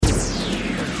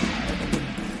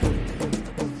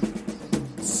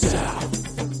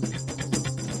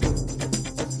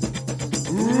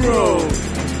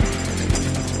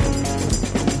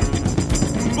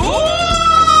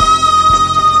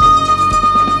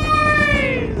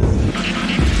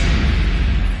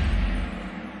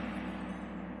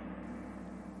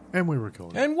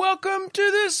recording. And welcome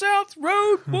to the South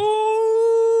Road Boys.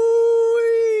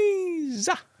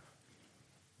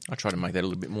 I try to make that a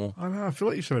little bit more. I know, I feel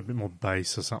like you should have a bit more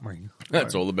bass or something.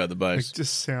 That's all about the bass. It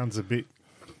just sounds a bit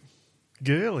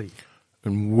girly.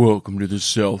 And welcome to the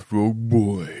South Road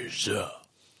Boys. Yeah,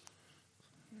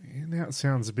 now it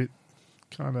sounds a bit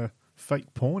kind of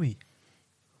fake porny.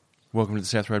 Welcome to the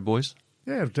South Road Boys.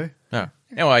 Yeah, it'll do. Oh,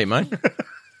 how are you, mate?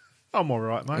 I'm all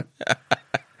right, mate.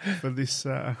 For this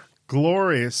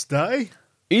glorious day,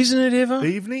 Isn't it ever?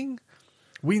 evening.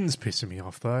 Wind's pissing me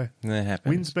off, though. That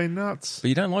happens. Wind's been nuts. But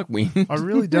you don't like wind. I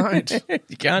really don't.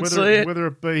 You can't see whether, it. Whether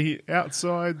it be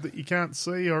outside that you can't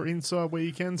see or inside where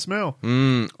you can smell.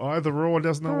 Mm. Either or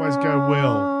doesn't always go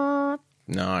well.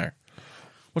 No.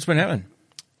 What's been happening?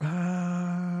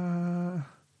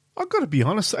 I've got to be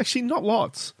honest, actually not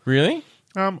lots. Really?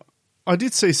 I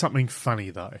did see something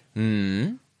funny, though,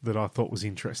 Mm. that I thought was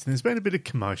interesting. There's been a bit of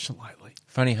commotion lately.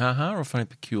 Funny ha-ha or funny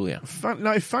peculiar?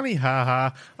 Funny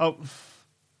ha-ha. Oh,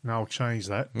 no, I'll change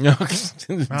that. There's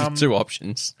two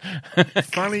options.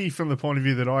 Funny from the point of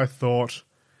view that I thought,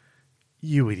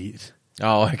 you idiot.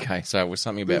 Oh, okay. So it was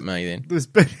something about me then. There's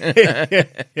been...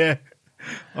 yeah.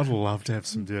 I'd love to have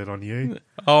some dirt on you.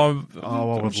 Oh,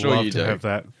 Oh, I I'm would sure love you to do. have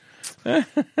that.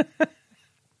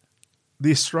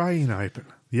 The Australian Open,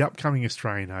 the upcoming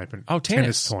Australian Open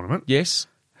tennis tournament, Yes.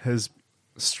 has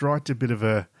striked a bit of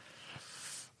a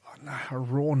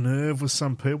raw nerve with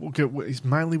some people. It's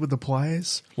mainly with the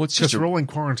players. Well, it's because just we're all in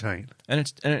quarantine.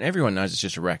 And everyone knows it's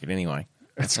just a racket anyway.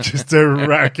 It's just a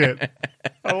racket.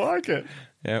 I like it.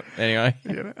 Yeah. Anyway,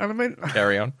 You know? And I mean,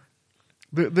 carry on.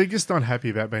 they're just not happy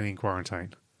about being in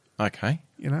quarantine. Okay.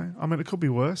 You know, I mean, it could be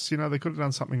worse. You know, they could have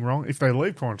done something wrong. If they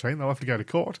leave quarantine, they'll have to go to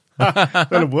court.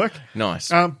 That'll work. Nice.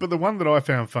 But the one that I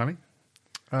found funny.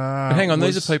 But hang on,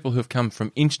 these are people who have come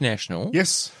from international.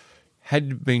 Yes.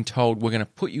 Had been told we're going to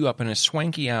put you up in a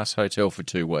swanky ass hotel for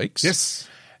 2 weeks. Yes.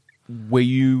 Where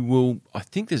you will, I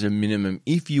think there's a minimum,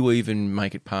 if you even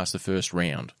make it past the first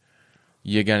round,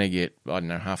 you're going to get, I don't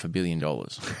know, $500 million.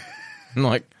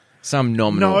 Like some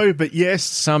nominal. No, but yes.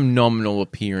 Some nominal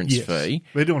appearance Yes. fee.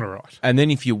 They're doing it right. And then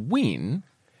if you win,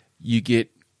 you get,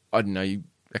 I don't know,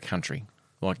 a country.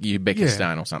 Like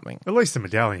Uzbekistan or something. At least a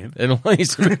medallion. At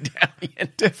least a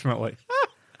medallion. Definitely.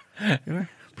 You know,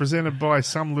 presented by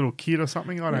some little kid or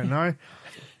something. I don't know.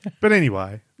 But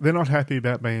anyway, they're not happy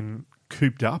about being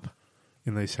cooped up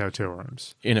in these hotel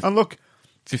rooms. In a and look,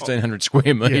 1,500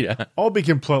 square metre. yeah, I'll be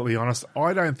completely honest.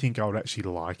 I don't think I would actually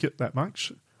like it that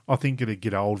much. I think it'd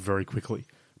get old very quickly.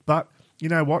 But you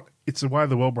know what? It's the way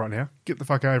of the world right now. Get the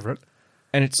fuck over it.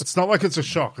 And it's It's not like it's a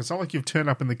shock. It's not like you've turned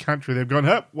up in the country. They've gone,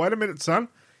 hey, wait a minute, son.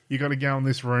 You got to go in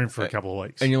this room for a couple of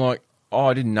weeks. and you're like, oh,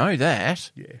 I didn't know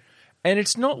that. Yeah. And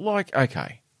it's not like,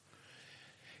 okay,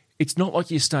 it's not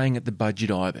like you're staying at the Budget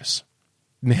Ibis.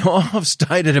 Now, I've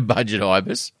stayed at a Budget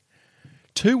Ibis.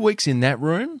 2 weeks in that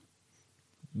room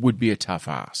would be a tough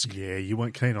ask. Yeah, you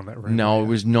weren't keen on that room. No, I were you?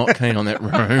 was not keen on that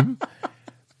room.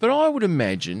 But I would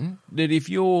imagine that if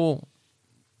you're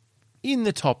in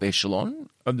the top echelon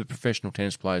of the professional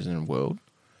tennis players in the world,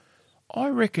 I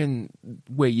reckon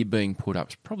where you're being put up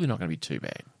is probably not going to be too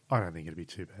bad. I don't think it'd be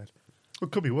too bad.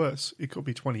 It could be worse. It could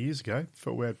be 20 years ago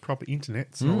before we had proper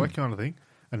internets and all that kind of thing,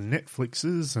 and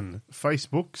Netflixes and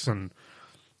Facebooks and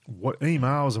what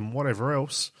emails and whatever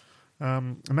else.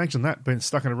 Imagine that being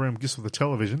stuck in a room just with a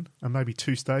television and maybe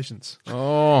 2 stations.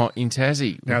 Oh, in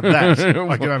Tassie. Now that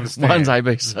I can understand. One's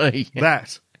ABC.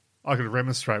 That I could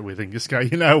remonstrate with and just go,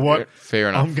 you know what? Fair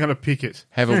enough. I'm going to pick it.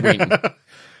 Have a win.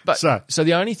 But So-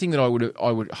 the only thing that I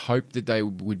would hope that they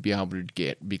would be able to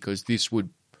get, because this would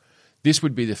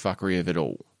be the fuckery of it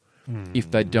all, if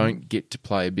they don't get to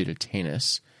play a bit of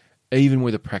tennis, even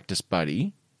with a practice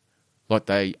buddy, like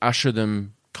they usher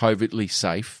them covertly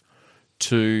safe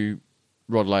to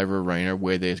Rod Laver Arena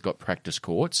where there's got practice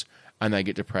courts, and they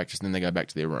get to practice and then they go back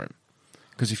to their room.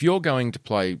 Because if you're going to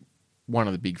play one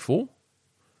of the big four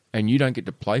and you don't get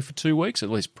to play for 2 weeks, at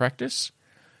least practice,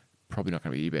 probably not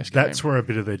going to be your best game. That's where a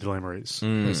bit of their dilemma is.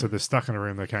 So they're stuck in a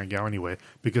room, they can't go anywhere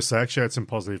because they actually had some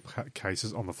positive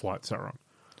cases on the flights they were on.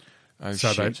 Oh,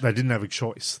 So shit. they didn't have a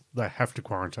choice. They have to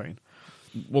quarantine.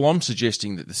 Well, I'm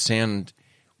suggesting that the sound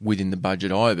within the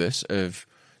Budget Ibis of,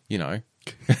 you know,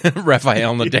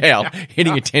 Rafael Nadal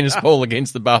hitting a tennis ball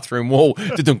against the bathroom wall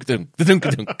da-dunk, da-dunk, da-dunk,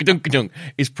 da-dunk, da-dunk, da-dunk,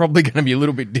 is probably going to be a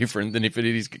little bit different than if it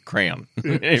is Crown,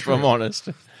 if I'm honest.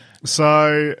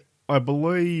 So I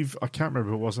believe, I can't remember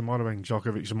who it was. It might have been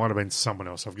Djokovic. It might have been someone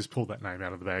else. I've just pulled that name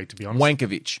out of the bag, to be honest.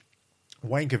 Wankovic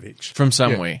Wankovic. from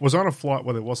somewhere. Was on a flight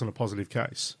where there wasn't a positive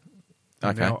case.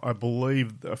 And Okay. Now, I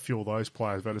believe a few of those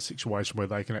players have had a situation where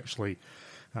they can actually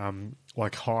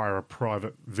like hire a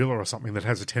private villa or something that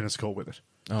has a tennis court with it.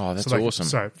 Oh, that's so awesome.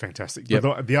 So fantastic. Yep.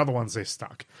 But the other ones, they're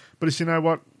stuck. But it's, you know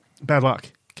what? Bad luck.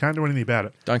 Can't do anything about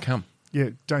it. Don't come. Yeah,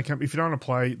 don't come. If you don't want to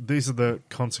play, these are the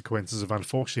consequences of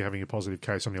unfortunately having a positive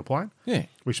case on your plane. Yeah.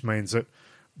 Which means that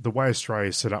the way Australia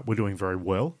is set up, we're doing very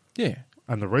well. Yeah.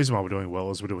 And the reason why we're doing well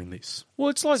is we're doing this. Well,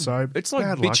 it's like So, it's like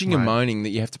bad luck, bitching and mate. moaning that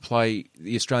you have to play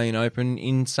the Australian Open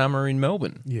in summer in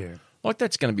Melbourne. Yeah. Like,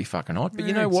 that's going to be fucking hot. But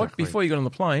you Yeah, know what? exactly. Before you got on the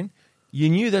plane, you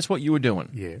knew that's what you were doing.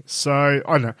 Yeah. So, I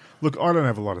don't know. Look, I don't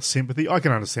have a lot of sympathy. I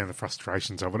can understand the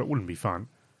frustrations of it. It wouldn't be fun.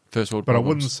 First world But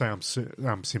problems. I wouldn't say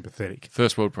I'm sympathetic.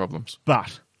 First world problems.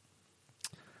 But,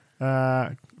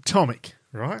 Tomic,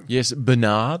 right? Yes,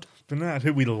 Bernard, Bernard,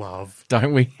 who we love.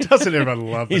 don't we? Doesn't everyone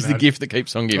love He's the Bernard? gift that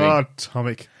keeps on giving. Oh,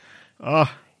 Tomic.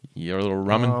 Oh, You're a little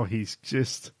rummin'. oh, he's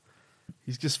just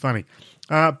funny.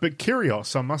 But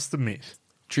Kyrgios, I must admit,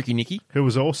 Tricky Nicky. who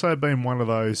has also been one of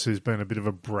those who's been a bit of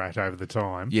a brat over the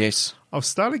time. Yes. I've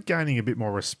started gaining a bit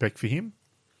more respect for him.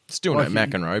 Still Like no he-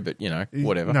 McEnroe, but, you know,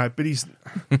 whatever. No, but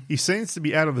he seems to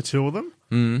be out of the two of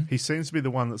them. He seems to be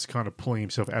the one that's kind of pulling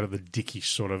himself out of the dickish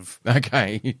sort of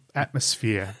Okay.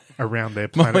 atmosphere around their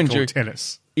planet Mind called you-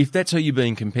 tennis. If that's who you're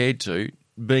being compared to,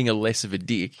 being a less of a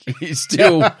dick is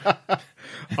still...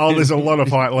 Oh, there's a lot of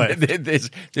height left.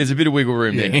 there's a bit of wiggle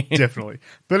room Yeah, there. definitely.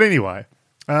 But anyway,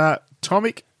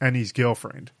 Tomic and his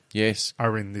girlfriend Yes.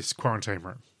 are in this quarantine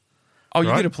room. Oh, you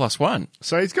Right. get a +1.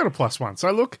 So he's got a +1.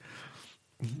 So look,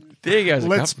 There you go.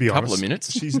 let's be honest. couple of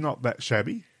minutes. She's not that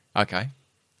shabby. Okay.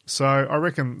 So I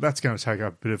reckon that's going to take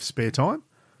up a bit of spare time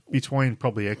between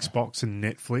probably Xbox and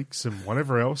Netflix and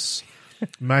whatever else.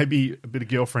 Maybe a bit of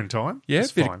girlfriend time. Yeah,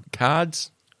 It's bit fine. of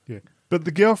cards. Yeah. But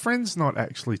the girlfriend's not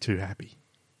actually too happy.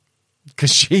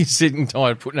 Because she's sitting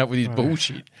tired putting up with his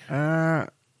bullshit.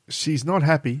 She's not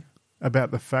happy about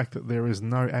the fact that there is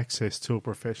no access to a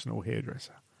professional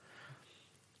hairdresser.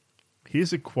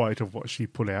 Here's a quote of what she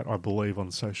put out, I believe,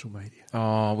 on social media.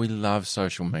 Oh, we love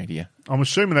social media. I'm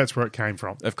assuming that's where it came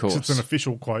from. Of course. It's an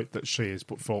official quote that she has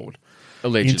put forward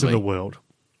Allegedly. into the world.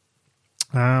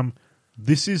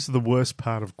 This is the worst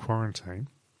part of quarantine.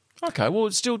 Okay, well,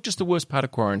 it's still just the worst part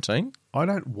of quarantine. I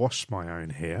don't wash my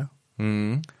own hair.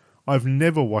 Mm. I've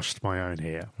never washed my own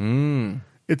hair. Mm.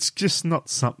 It's just not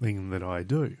something that I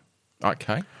do.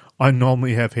 Okay. I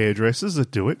normally have hairdressers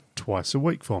that do it twice a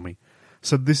week for me.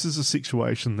 So this is a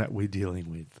situation that we're dealing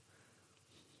with.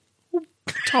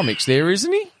 Tomic's there,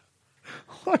 isn't he?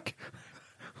 Like,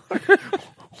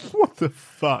 what the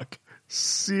fuck?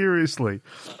 Seriously.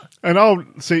 And I'll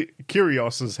see,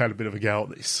 Kyrgios has had a bit of a go at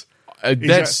this.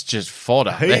 That's just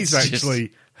fodder. He's That's just-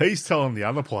 actually, he's telling the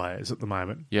other players at the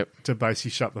moment Yep. to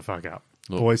basically shut the fuck up.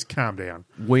 Look. Boys, calm down.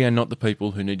 We are not the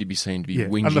people who need to be seen to be Yeah.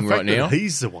 And the whinging fact right now. that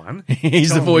he's the one. He's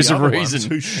the telling voice of other ones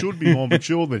reason. Who should be more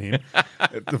mature than him.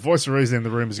 The voice of reason in the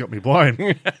room has got me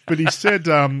blown. But he said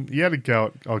he had a go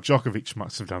at, Djokovic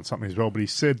must have done something as well, but he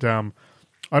said,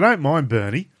 I don't mind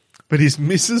Bernie, but his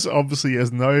missus obviously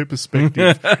has no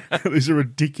perspective. These are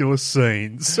ridiculous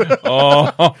scenes.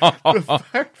 Oh, The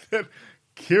fact that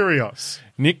Kyrgios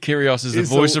Nick Kyrgios is the is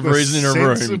voice of reason in a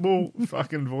room. sensible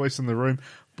fucking voice in the room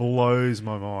blows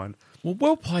my mind.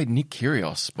 Well played, Nick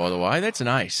Kyrgios, by the way. That's an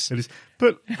ace. It is,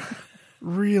 but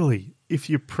really, if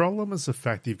your problem is the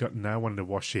fact that you've got no one to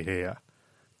wash your hair,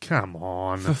 come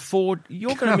on. For 4, you're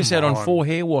going to Come miss out on on. 4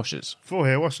 hair washes. 4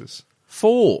 hair washes.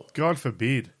 4. God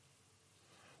forbid.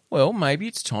 Well, maybe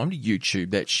it's time to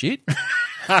YouTube that shit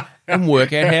and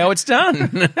work out how it's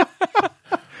done.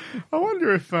 I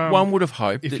wonder if One would have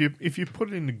hoped if that you put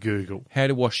it into Google. how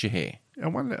to wash your hair. I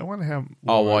wonder how.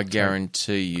 Oh, long I it take-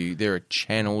 guarantee you there are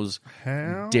channels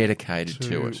how dedicated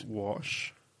to it.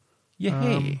 Wash Your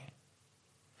hair.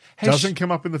 doesn't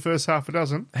come up in the first half a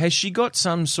dozen. Has she got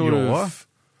some sort Your of...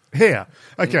 hair.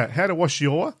 Okay, how to wash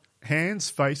your hands,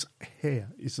 face, hair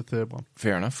is the third one.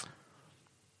 Fair enough.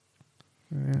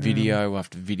 Video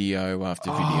after video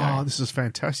after video. Oh, this is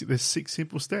fantastic. There's 6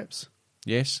 simple steps.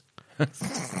 Yes.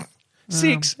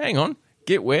 6. Hang on.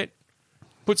 Get wet.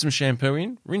 Put some shampoo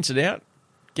in. Rinse it out.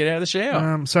 Get out of the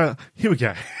shower. So here we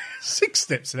go. 6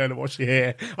 steps on how to wash your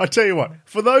hair. I tell you what,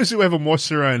 for those who haven't washed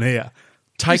their own hair,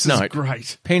 Take this note. is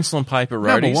great. Pencil and paper,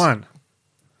 Number roadies. 1.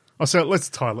 So let's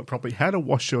title it properly. How to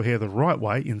wash your hair the right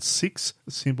way in 6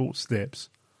 simple steps.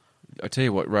 I tell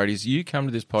you what, roadies, you come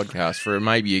to this podcast for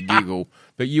maybe a giggle,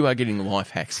 but you are getting life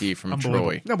hacks here from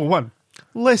Unbelievable. Troy. Number 1.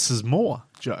 Less is more,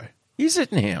 Joe. Is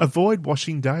it now? Avoid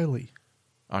washing daily.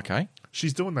 Okay.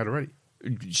 She's doing that already.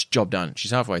 Job done.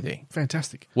 She's halfway there.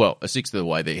 Fantastic. Well, a sixth of the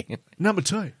way there. Number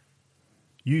 2.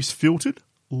 Use filtered,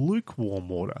 lukewarm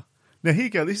water. Now, here you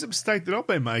go. This is a mistake that I've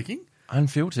been making.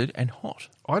 unfiltered and hot.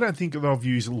 I don't think that I've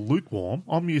used lukewarm.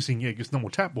 I'm using, just normal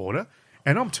tap water,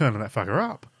 and I'm turning that fucker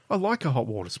up. I like a hot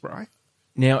water spray.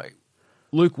 Now,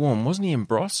 lukewarm, wasn't he in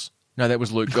Bros? No, that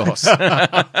was Luke Goss.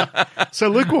 So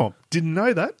lukewarm. Didn't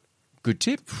know that. Good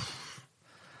tip.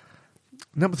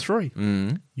 Number 3.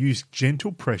 Use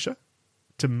gentle pressure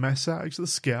to massage the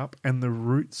scalp and the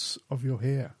roots of your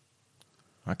hair.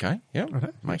 Okay, yeah, Okay,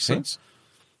 makes so- sense.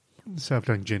 So I've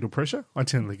done gentle pressure. I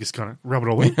tend to just kind of rub it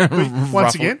all in. But once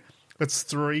Ruffle. again, that's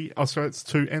 3. Oh, sorry, it's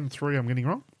 2 and 3 I'm getting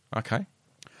wrong. Okay.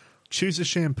 Choose a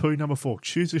shampoo. Number 4.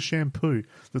 Choose a shampoo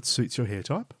that suits your hair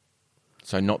type.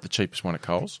 So not the cheapest one at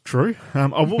Coles. True. I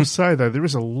will say, though, there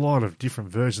is a lot of different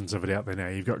versions of it out there now.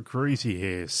 You've got greasy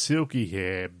hair, silky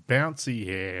hair, bouncy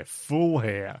hair, full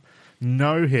hair,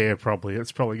 no hair probably.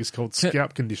 It's probably just called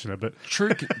scalp conditioner. But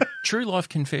True life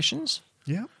confessions.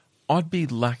 yeah, I'd be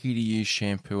lucky to use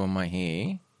shampoo on my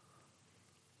hair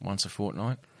once a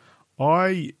fortnight.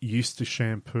 I used to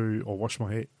shampoo or wash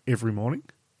my hair every morning.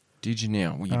 Did you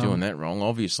now? Well, you're doing that wrong,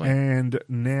 obviously. And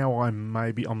now I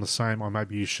maybe on the same. I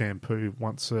maybe use shampoo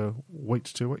once a week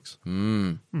to 2 weeks.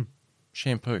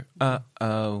 Shampoo.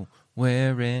 Uh-oh,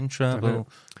 we're in trouble.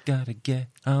 Gotta get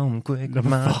home quick. Number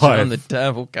March 5. on the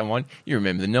devil. Come on. You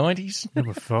remember the 90s?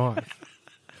 Number 5.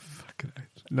 Fucking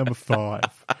hate. Number 5.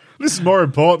 This is more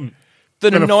important.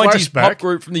 Than a than 90s pop flashback.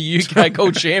 group from the UK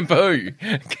called Shampoo.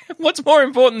 What's more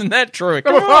important than that, Troy?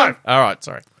 Number 5. All right,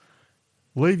 sorry.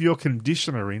 Leave your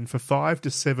conditioner in for 5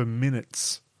 to 7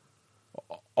 minutes.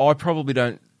 I probably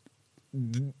don't...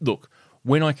 Look,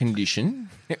 when I condition,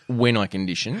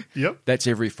 Yep. that's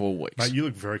every 4 weeks. Mate, you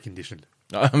look very conditioned.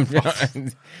 Every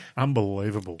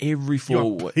Unbelievable. 4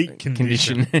 Your peak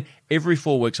condition. Every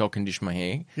 4 weeks I'll condition my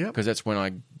hair Yep. because that's when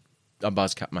I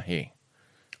buzz cut my hair.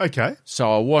 Okay.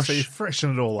 So I wash, So you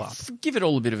freshen it all up. give it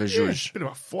all a bit of a Yeah, zhuzh. bit of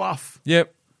a fluff.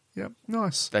 Yep, Yep.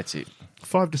 Nice. that's it.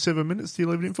 5 to 7 minutes do you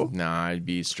leave it in for? Nah, it'd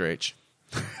be a stretch.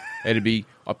 It'd be,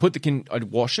 I'd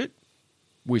wash it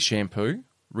with shampoo,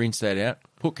 rinse that out,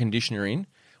 put conditioner in,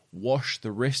 wash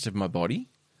the rest of my body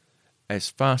as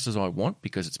fast as I want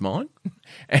because it's mine,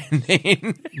 and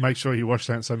then Make sure you wash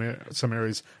that in some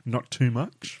areas not too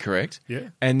much. correct, Yeah.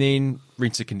 and then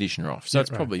rinse the conditioner off. So Yeah,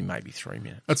 it's right. probably maybe 3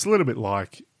 minutes. It's a little bit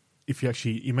like if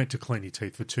you're meant to clean your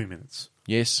teeth for 2 minutes.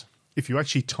 Yes, If you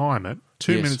actually time it,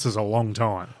 2 Yes. minutes is a long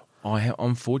time,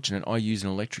 I'm fortunate. I use an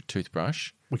electric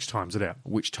toothbrush, which times it out.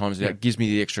 which times it Yeah. out, gives me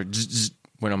the extra zzz, zzz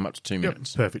when I'm up to 2 Yep,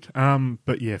 minutes. perfect.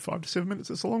 But yeah, 5 to 7 minutes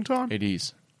is a long time. It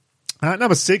is.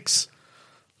 Number 6,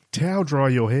 towel dry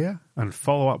your hair and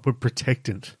follow up with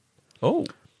protectant. Oh, What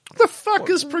the fuck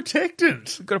is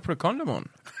protectant? you've got to put a condom on.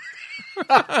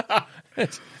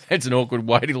 That's an awkward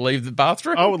way to leave the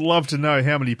bathroom. I would love to know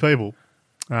how many people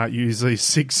use these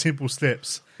 6 simple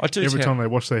steps I do every time they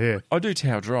wash their hair. I do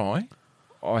towel dry.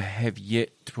 I have yet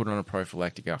to put on a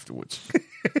prophylactic afterwards.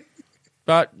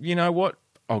 But you know what?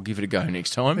 I'll give it a go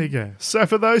next There you time. go. So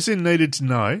for those who needed to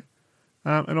know,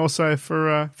 and also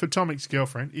for Tomic's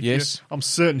girlfriend, Yes. I'm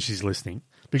certain she's listening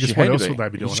because She what had to else be. would they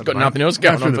be doing? She's at got the nothing moment? else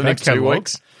going Go on through for the next back 2 catalogue.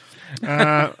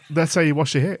 weeks. That's how you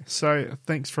wash your hair. So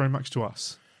thanks very much to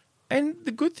us. And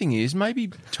the good thing is, maybe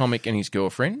Tomic and his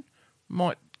girlfriend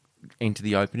might enter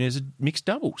the Open as a mixed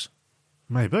doubles.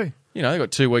 Maybe. You know, they've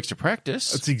got 2 weeks to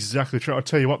practice. That's exactly true. I'll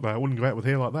tell you what, though, I wouldn't go out with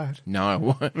hair like that.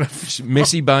 No.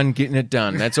 Messy bun getting it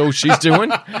done. That's all she's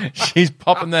doing. She's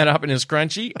popping that up in a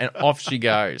scrunchie and off she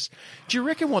goes. Do you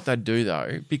reckon what they'd do,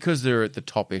 though, because they're at the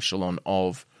top echelon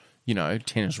of,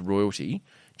 tennis royalty,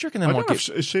 do you reckon they I might don't know get...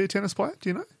 is she a tennis player? Do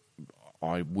you know?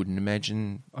 I wouldn't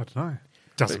imagine... I don't know.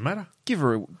 Doesn't matter. Give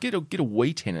her get a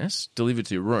Wii tennis delivered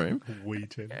to your room Wee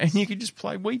tennis. and you could just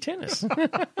play Wii tennis.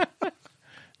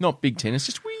 Not big tennis,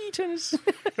 just Wii tennis.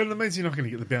 And that means you're not going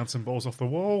to get the bouncing balls off the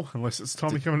wall unless it's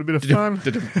Tommy having a bit of fun.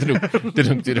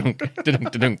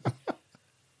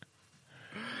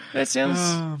 That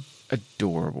sounds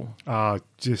adorable.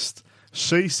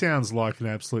 She sounds like an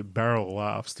absolute barrel of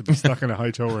laughs to be stuck in a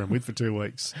hotel room with for 2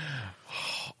 weeks.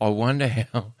 I wonder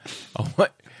how.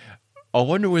 I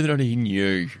wonder whether or not he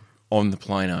knew on the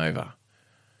plane over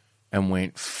and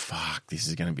went, "Fuck, this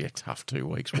is going to be a tough 2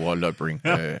 weeks. Why did I bring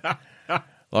her?"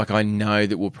 Like, I know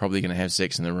that we're probably going to have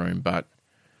sex in the room, but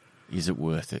is it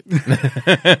worth it?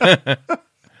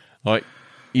 Like,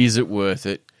 is it worth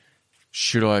it?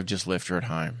 Should I have just left her at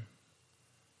home?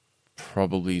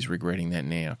 Probably is regretting that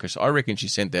now because I reckon she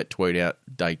sent that tweet out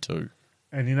day 2.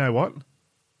 And you know what?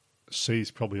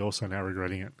 She's probably also now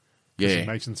regretting it. 'Cause Yeah.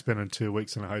 Imagine spending 2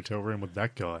 weeks in a hotel room with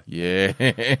that guy. Yeah.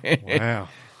 Wow.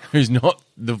 Who's not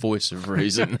the voice of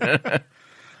reason.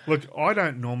 Look, I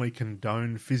don't normally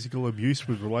condone physical abuse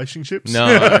with relationships.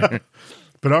 No.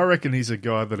 But I reckon he's a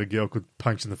guy that a girl could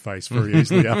punch in the face very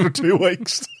easily after 2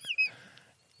 weeks.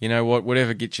 You know what?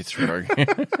 Whatever gets you through.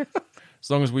 As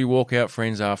long as we walk out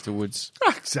friends afterwards.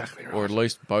 Exactly right. Or at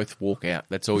least both walk out.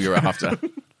 That's all you're after.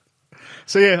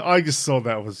 So, yeah, I just thought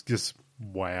that was just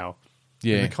wow.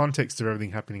 Yeah. In the context of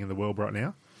everything happening in the world right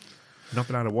now, not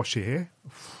being able to wash your hair.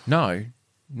 No,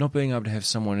 not being able to have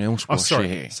someone else wash your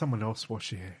hair. Someone else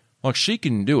wash your hair. Like, she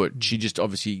can do it. She just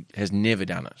obviously has never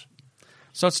done it.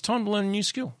 So it's time to learn a new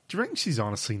skill. Do you reckon she's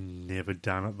honestly never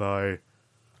done it, though?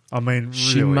 I mean, really.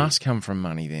 She must come from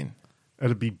money then.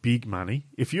 It'd be big money.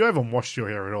 If you haven't washed your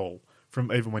hair at all,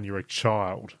 from even when you're a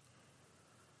child,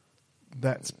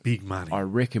 that's big money. I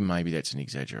reckon maybe that's an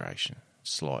exaggeration,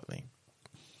 slightly.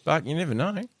 But you never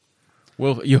know.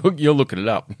 Well, you're looking it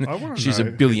up. I want to She's know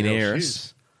a who the hell she billionaire.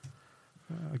 is.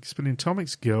 It's been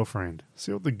Tomic's girlfriend.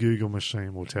 See what the Google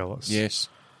machine will tell us. Yes.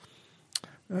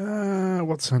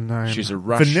 What's her name? She's a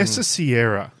Russian... Vanessa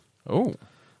Sierra. Oh.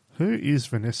 Who is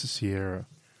Vanessa Sierra?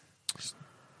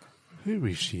 Who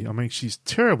is she? I mean, she's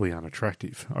terribly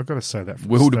unattractive. I've got to say that.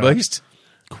 Wildebeest?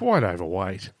 Quite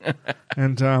overweight.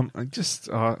 And just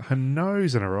her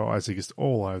nose and her eyes are just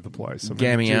all over the place. I mean,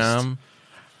 Gammy arm.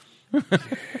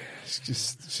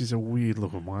 She's a weird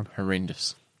looking one.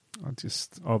 Horrendous.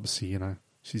 Obviously,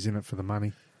 she's in it for the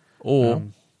money. Or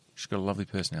she's got a lovely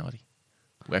personality.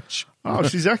 Which... Oh,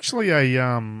 she's actually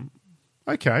a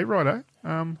okay, righto.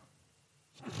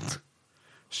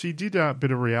 She did a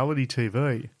bit of reality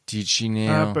TV. Did she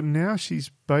now? But now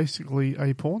she's basically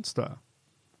a porn star.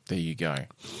 There you go.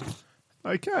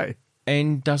 Okay.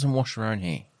 And doesn't wash her own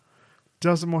hair.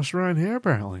 Doesn't wash her own hair,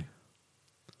 apparently.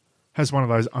 Has one of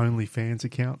those OnlyFans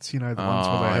accounts, the ones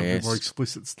where they have the more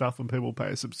explicit stuff and people pay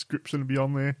a subscription to be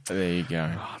on there. There you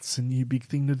go. Oh, it's a new big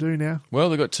thing to do now. Well,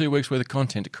 they've got 2 weeks worth of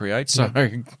content to create, so...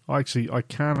 I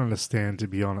can't understand, to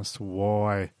be honest,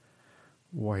 why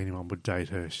anyone would date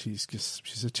her. She's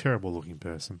a terrible looking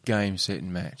person. Game, set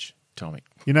and match, Tommy.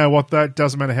 You know what, though?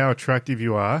 Doesn't matter how attractive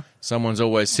you are. Someone's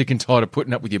always sick and tired of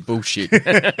putting up with your bullshit.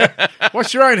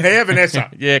 Wash your own hair,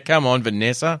 Vanessa. Yeah, come on,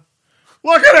 Vanessa.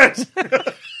 Look at it!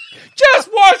 Just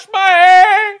wash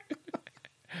my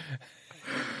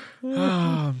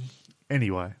hair!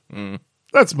 Anyway,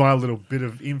 that's my little bit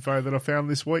of info that I found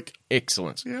this week.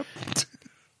 Excellent. Yep.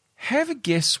 Have a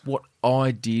guess what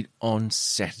I did on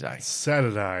Saturday.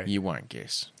 Saturday. You won't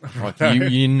guess. Like,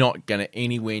 you're not going to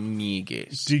anywhere near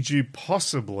guess. Did you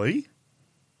possibly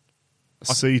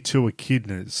see two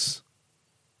echidnas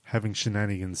having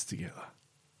shenanigans together?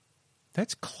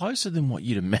 That's closer than what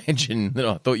you'd imagine that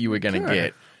I thought you were going to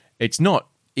get. It's not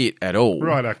it at all.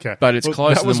 Right, okay. But it's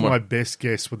closer that was than what... my best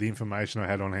guess with the information I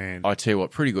had on hand. I tell you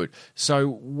what, pretty good. So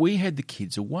we had the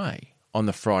kids away on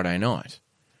the Friday night.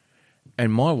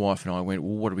 And my wife and I went,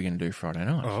 well, what are we going to do Friday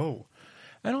night? Oh.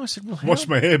 And I said, well, wash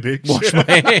my hair, bitch. Wash my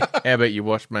hair. How about you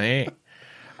wash my hair?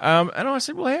 And I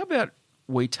said, well, how about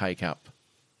we take up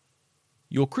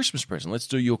your Christmas present? Let's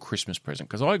do your Christmas present.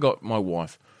 Because I got my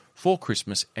wife for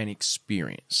Christmas an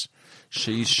experience.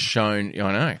 She's shown,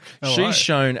 she's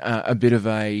shown a bit of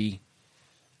a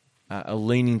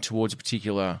leaning towards a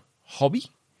particular hobby.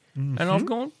 Mm-hmm. And I've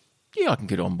gone, yeah, I can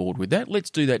get on board with that. Let's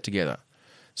do that together.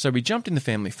 So we jumped in the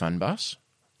family fun bus,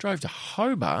 drove to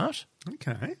Hobart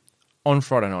on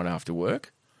Friday night after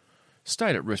work,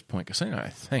 stayed at West Point Casino.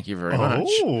 Thank you very much.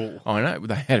 I know,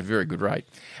 they had a very good rate.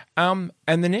 And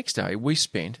the next day we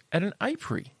spent at an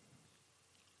apiary.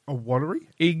 A watery?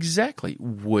 Exactly.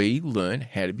 We learned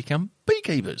how to become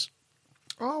beekeepers.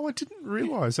 Oh, I didn't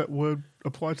realise that word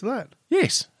applied to that.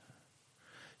 Yes.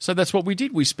 So that's what we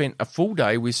did. We spent a full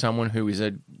day with someone who is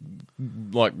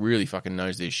really fucking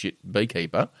knows their shit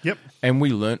beekeeper. Yep. And we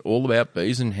learnt all about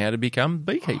bees and how to become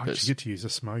beekeepers. Did you get to use a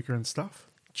smoker and stuff?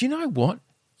 Do you know what?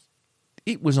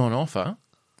 It was on offer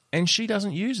and she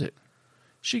doesn't use it.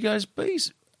 She goes,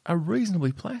 bees are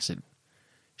reasonably placid.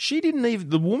 She didn't even...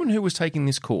 The woman who was taking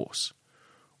this course,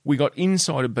 we got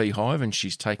inside a beehive and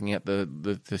she's taking out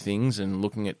the things and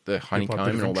looking at the honeycomb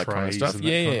and all that kind of stuff.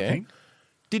 Yeah.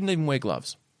 Didn't even wear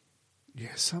gloves.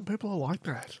 Yeah, some people are like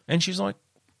that. And she's like,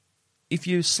 if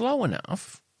you're slow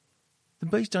enough, the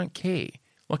bees don't care.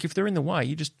 Like, if they're in the way,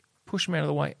 you just push them out of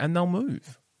the way and they'll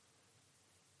move.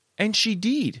 And she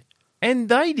did. And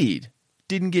they did.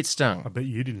 Didn't get stung. I bet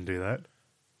you didn't do that.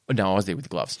 No, I was there with the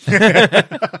gloves.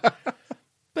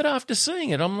 But after seeing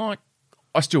it, I'm like,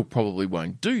 I still probably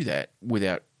won't do that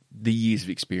without the years of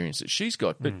experience that she's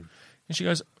got. But and she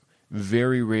goes,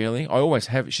 very rarely.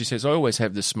 She says, I always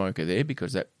have the smoker there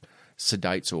because that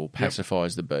sedates or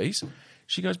pacifies the bees.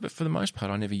 She goes, but for the most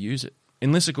part, I never use it.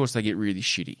 Unless, of course, they get really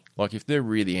shitty. Like if they're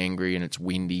really angry and it's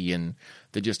windy and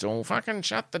they're just all fucking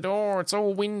shut the door, it's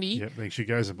all windy. Yep, then she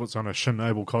goes and puts on a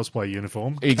Chernobyl cosplay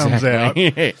uniform, Exactly. comes out.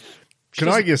 Yeah. Can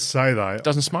I just say, though,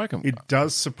 Doesn't smoke them. it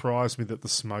does surprise me that the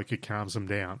smoker calms them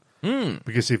down. Mm.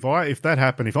 Because if that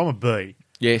happened, if I'm a bee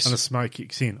Yes. and the smoke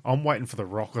kicks in, I'm waiting for the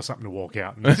Rock or something to walk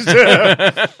out.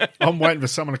 I'm waiting for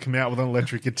someone to come out with an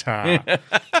electric guitar.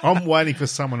 I'm waiting for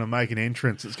someone to make an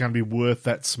entrance. It's going to be worth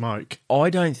that smoke. I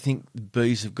don't think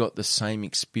bees have got the same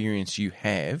experience you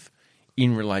have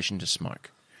in relation to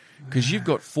smoke. Because you've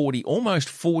got almost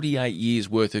 48 years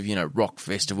worth of, rock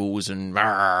festivals and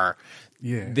Yeah.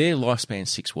 their lifespan's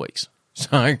 6 weeks.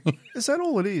 So, Is that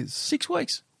all it is? 6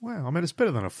 weeks. Wow. I mean, it's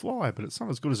better than a fly, but it's not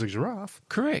as good as a giraffe.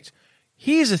 Correct.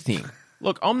 Here's the thing.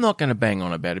 Look, I'm not going to bang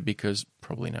on about it because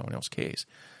probably no one else cares.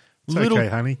 It's okay,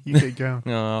 honey. You keep going.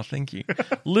 Oh, thank you.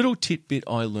 Little tidbit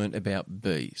I learnt about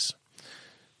bees.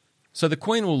 So the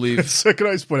queen will live... So can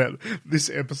I just point out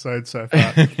this episode so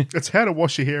far? It's how to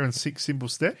wash your hair in 6 simple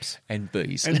steps. And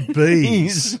bees. And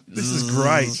bees. This is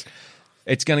great.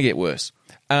 It's going to get worse.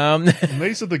 And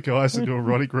these are the guys that do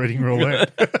erotic reading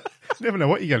roulette. Never know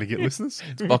what you're going to get, listeners.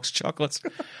 It's boxed chocolates.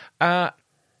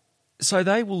 So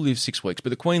they will live 6 weeks, but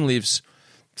the queen lives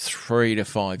 3 to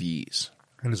 5 years.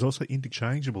 And it's also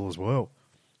interchangeable as well.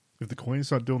 If the Queen's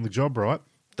not doing the job right,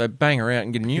 They bang her out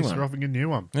and get a new piss her one. off and get a new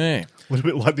one. Yeah. A little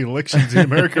bit like the elections in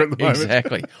America at the moment.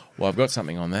 Exactly. Well, I've got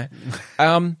something on that.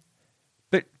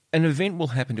 But an event will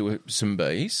happen to some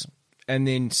bees, and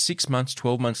then 6 months,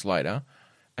 12 months later,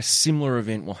 a similar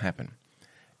event will happen.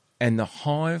 And the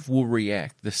hive will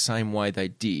react the same way they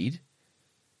did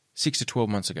 6 to 12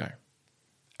 months ago.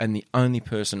 And the only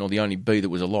person or the only bee that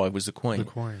was alive was the queen. The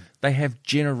Queen. They have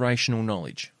generational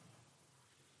knowledge.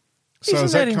 So Isn't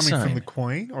is that that coming insane? from the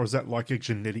Queen, or is that like a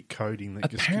genetic coding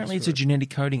that Apparently it's just a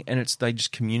genetic coding and they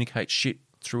just communicate shit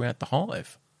throughout the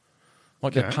hive.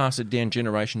 Like they Okay. pass it down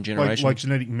generation. like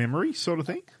genetic memory sort of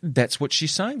thing? That's what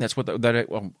she's saying. That's what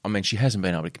she hasn't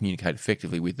been able to communicate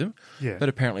effectively with them. Yeah. But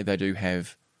apparently they do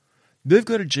have. They've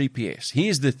got a GPS.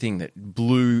 Here's the thing that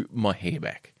blew my hair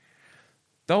back.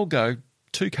 They'll go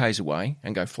 2 k's away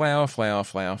and go flower, flower,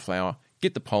 flower, flower.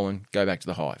 Get the pollen. Go back to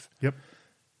the hive. Yep.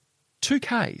 2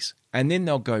 k's, and then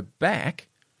they'll go back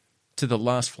to the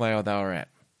last flower they were at.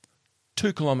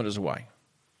 2 kilometres away.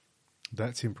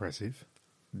 That's impressive.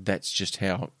 That's just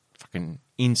how fucking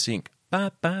in sync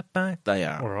they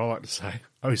are. Or I like to say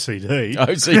OCD.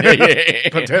 OCD, yeah.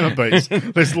 But damn it, bees.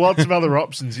 There's lots of other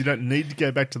options. You don't need to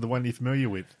go back to the one you're familiar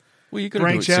with. Well, you've got to do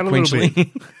it Branch out a little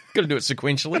sequentially. Got to do it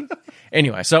sequentially.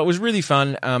 Anyway, so it was really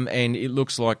fun, and it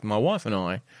looks like my wife and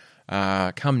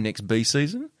I, come next bee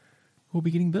season, we'll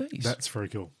be getting bees. That's very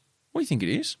cool. What do you think it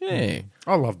is? Yeah.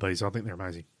 I love bees. I think they're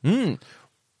amazing.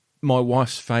 My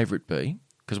wife's favourite bee,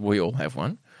 because we all have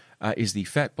one, is the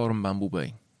fat bottom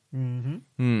bumblebee. I'm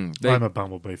a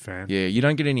bumblebee fan. Yeah, you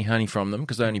don't get any honey from them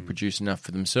because they only produce enough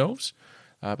for themselves,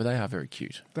 but they are very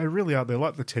cute. They really are. They're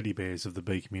like the teddy bears of the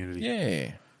bee community.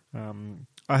 Yeah.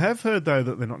 I have heard, though,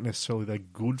 that they're not necessarily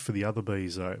that good for the other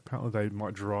bees, though. Apparently they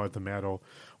might drive them out or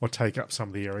take up some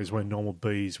of the areas where normal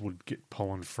bees would get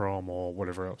pollen from or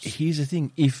whatever else. Here's the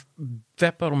thing. If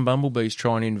fat bottom bumblebees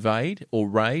try and invade or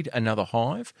raid another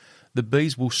hive, the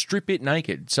bees will strip it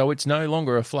naked, so it's no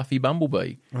longer a fluffy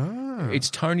bumblebee. Ah, It's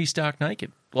Tony Stark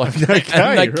naked. Like Okay,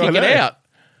 and they kick it righto. out.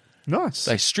 nice.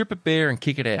 They strip it bare and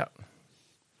kick it out.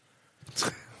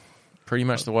 Pretty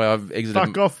much the way I've exited.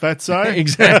 Fuck off, fatso.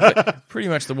 Exactly. Pretty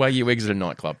much the way you exit a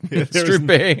nightclub. There Strip is-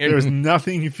 bare. There is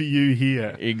nothing for you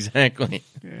here. Exactly.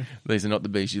 These are not the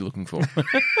bees you're looking for.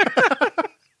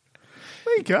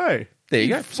 There you go. There you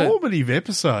go. So- Informative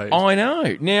episode. I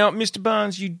know. Now, Mr.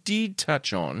 Barnes, you did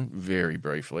touch on, very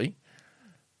briefly,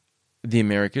 the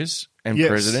Americas and Yes.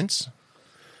 presidents.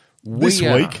 This We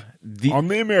are week on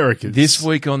the Americans. This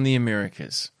week on the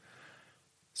Americas.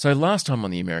 So last time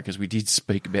on the Americas, we did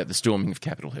speak about the storming of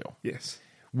Capitol Hill. Yes.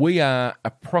 We are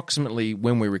approximately,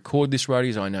 when we record this,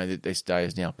 Roadies, I know that this day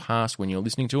is now past when you're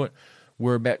listening to it,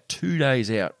 we're about 2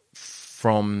 days out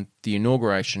from the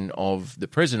inauguration of the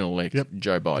president-elect, Yep.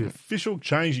 Joe The Biden. official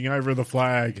changing over of the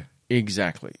flag.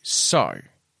 Exactly. So,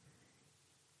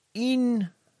 in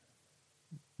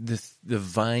the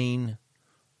vein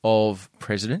of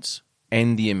presidents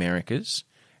and the Americas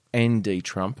and D.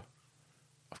 Trump,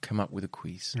 I've come up with a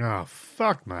quiz. Oh,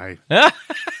 fuck, mate.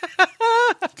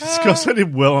 Just because I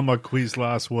did well on my quiz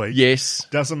last week Yes,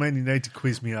 doesn't mean you need to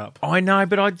quiz me up. I know,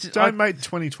 but I Don't make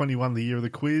 2021 the year of the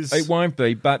quiz. it won't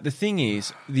be. But the thing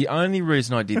is, the only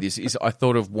reason I did this is I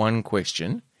thought of one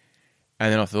question,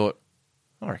 and then I thought,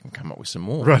 I reckon come up with some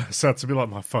more. Right, so it's a bit like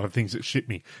my 5 things that shit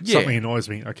me. Yeah. Something annoys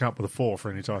me, I come up with a 4 for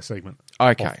an entire segment.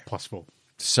 Okay. Of plus 4.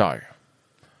 So,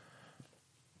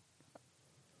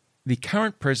 the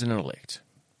current president-elect,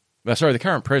 the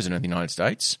current president of the United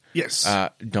States, Yes.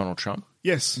 Donald Trump,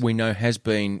 Yes. we know has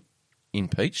been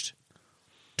impeached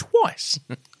twice.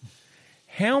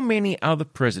 How many other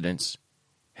presidents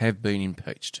have been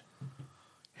impeached?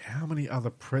 How many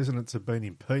other presidents have been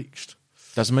impeached?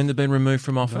 Doesn't mean they've been removed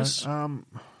from office.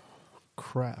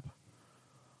 Crap.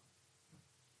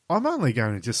 I'm only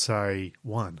going to just say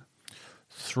 1.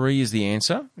 3 is the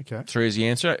answer. Okay. 3 is the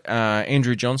answer.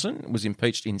 Andrew Johnson was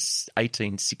impeached in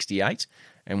 1868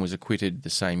 and was acquitted the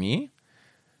same year.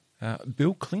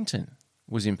 Bill Clinton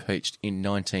was impeached in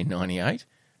 1998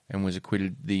 and was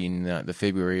acquitted in the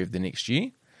February of the next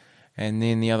year. And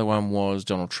then the other one was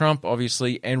Donald Trump,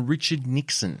 obviously, and Richard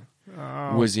Nixon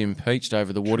was impeached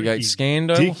over the Watergate tricky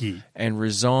scandal dicky. and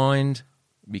resigned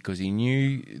because he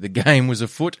knew the game was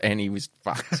afoot and he was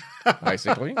fucked,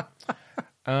 basically.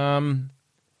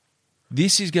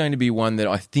 This is going to be one that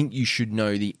I think you should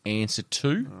know the answer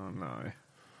to. Oh, no.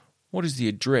 What is the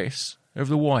address of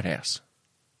the White House?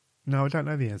 No, I don't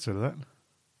know the answer to that.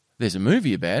 There's a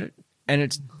movie about it, and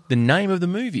it's the name of the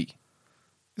movie.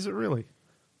 Is it really?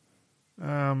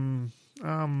 No,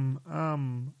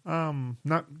 nothing.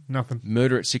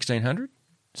 Murder at 1600?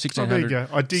 Oh, there you go.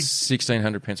 I did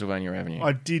 1600 Pennsylvania Avenue.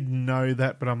 I did know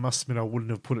that, but I must admit I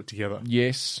wouldn't have put it together.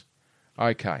 Yes.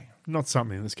 Okay. Not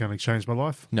something that's going to change my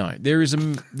life. No, there is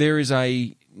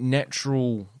a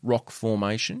natural rock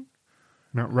formation.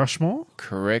 Mount Rushmore?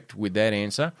 Correct with that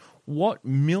answer. What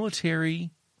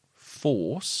military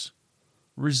force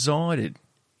resided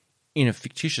in a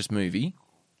fictitious movie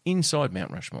inside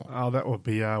Mount Rushmore? Oh, that would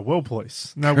be World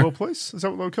Police. No, World Police? Is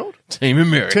that what they were called? Team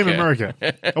America. Team America.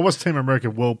 It was Team America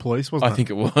World Police, wasn't it? I think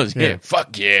it was, yeah. Yeah.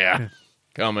 Fuck yeah.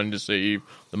 Coming to save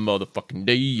the motherfucking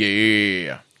day,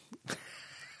 yeah.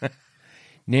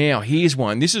 Now, here's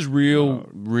one. This is really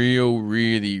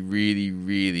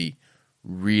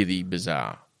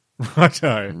bizarre.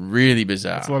 Righto. Really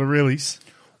bizarre. That's a lot of reallys.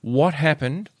 What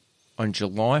happened on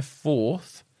July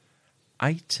 4th,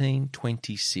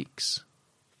 1826?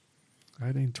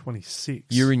 1826.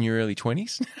 You're in your early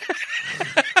 20s?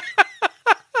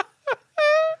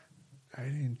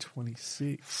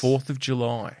 1826. 4th of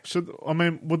July.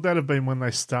 Would that have been when they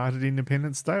started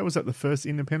Independence Day? Was that the first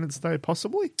Independence Day,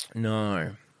 possibly?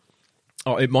 No.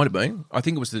 Oh, it might have been. I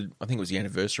think it was the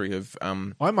anniversary of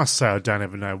I must say I don't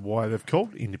even know why they've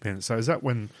called Independence Day. Was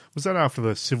that after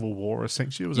the Civil War,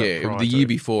 essentially? Or was that prior the to? year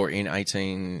before in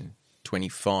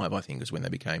 1825, I think, is when they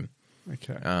became.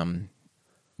 Okay.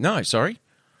 No, sorry.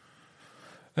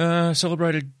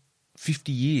 Celebrated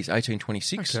 50 years,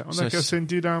 1826. Okay.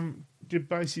 Then did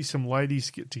basically some ladies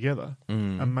get together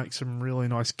and make some really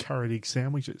nice curried egg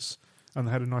sandwiches, and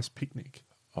they had a nice picnic.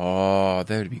 Oh,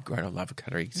 that would be great. I love a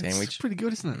curry egg sandwich. It's pretty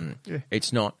good, isn't it? Yeah.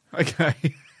 It's not. Okay.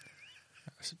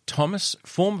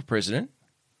 Former President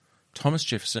Thomas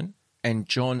Jefferson and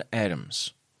John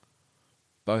Adams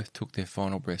both took their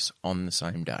final breaths on the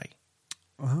same day.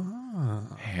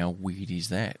 Ah. How weird is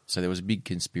that? So there was a big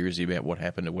conspiracy about what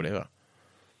happened or whatever.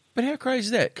 But how crazy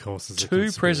is that? Of course there's a 2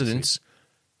 conspiracy. presidents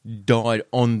died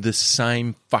on the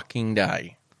same fucking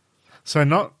day.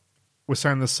 So we're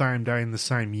saying the same day in the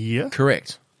same year?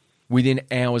 Correct. Within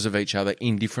hours of each other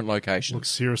in different locations. Look,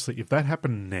 seriously, if that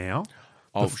happened now,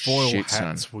 Oh, the foil shit,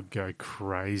 hats son. would go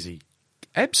crazy.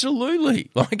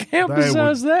 Absolutely. Like, how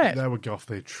bizarre is that? They would go off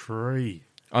their tree.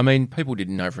 I mean, people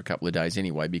didn't know for a couple of days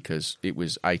anyway because it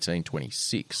was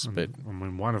 1826. But I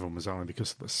mean, one of them was only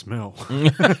because of the smell.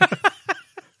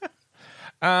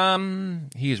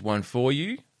 Here's one for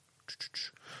you.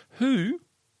 Who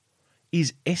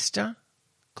is Esther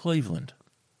Cleveland?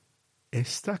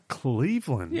 Esther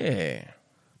Cleveland? Yeah.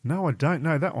 No, I don't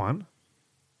know that one.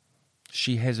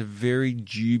 She has a very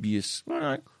dubious... Well,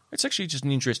 no, it's actually just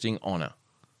an interesting honour.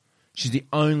 She's the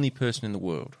only person in the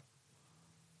world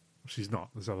She's not.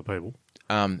 There's other people.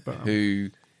 who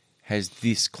has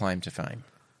this claim to fame.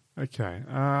 Okay.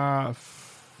 No,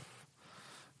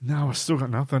 I still got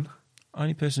nothing.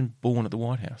 Only person born at the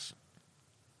White House.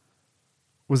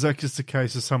 Was that just a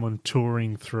case of someone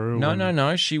touring through?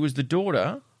 No. She was the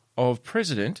daughter of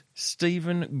President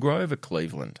Stephen Grover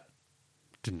Cleveland.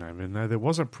 Didn't even know there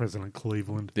was a President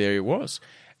Cleveland. There he was.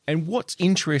 And what's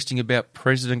interesting about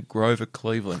President Grover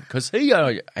Cleveland, because he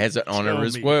has an honour Tell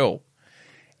as me. well,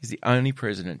 is the only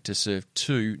president to serve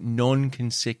 2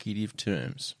 non-consecutive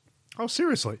terms. Oh,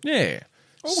 seriously? Yeah.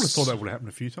 I would have thought that would have happened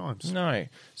a few times. No.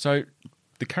 So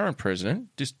the current president,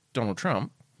 just Donald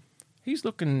Trump, he's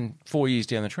looking 4 years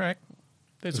down the track.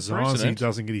 There's As a long as he precedent.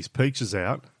 doesn't get his peaches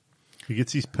out. He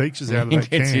gets his peaches out of He that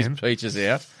gets his can. peaches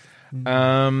out.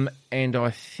 And I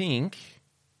think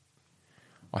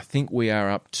we are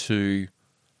up to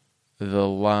the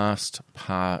last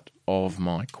part of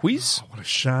my quiz. Oh, what a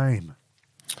shame.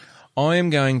 I am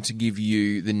going to give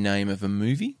you the name of a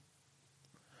movie,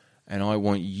 and I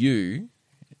want you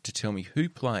to tell me who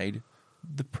played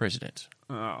the president.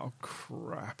 Oh,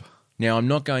 crap. Now, I'm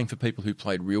not going for people who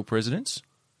played real presidents.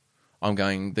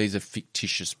 These are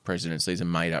fictitious presidents. These are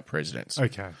made-up presidents.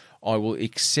 Okay. I will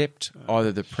accept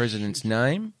either the president's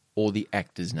name or the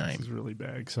actor's This name. is really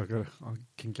bad because I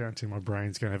can guarantee my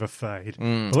brain's going to have a fade.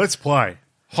 Mm. But let's play.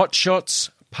 Hot Shots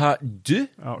Part 2,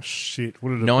 Oh, shit. What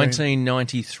did it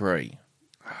 1993.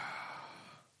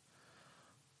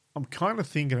 I'm kind of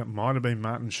thinking it might have been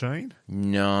Martin Sheen.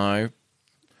 No.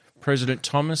 President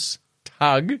Thomas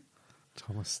Tug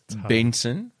Thomas Tubb.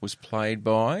 Benson was played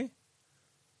by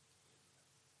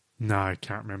No,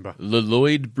 can't remember.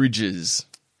 Lloyd Bridges.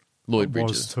 Lloyd It Bridges.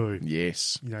 was too.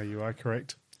 Yes. Yeah, you are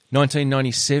correct.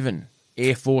 1997,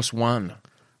 Air Force One.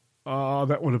 Oh,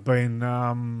 that would have been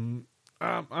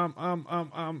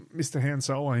Mr. Han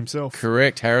Solo himself.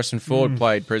 Correct. Harrison Ford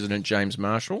played President James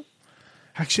Marshall.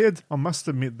 Actually, I must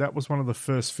admit that was one of the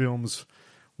first films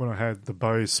when I had the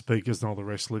Bose speakers and all the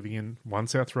rest living in One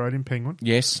South Road in Penguin.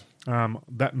 Yes.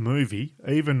 That movie,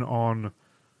 even on,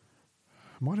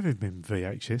 might have even been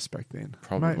VHS back then.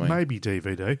 Probably. Maybe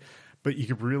DVD. But you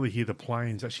could really hear the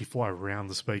planes actually fly around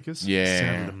the speakers. Yeah. It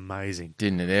sounded amazing.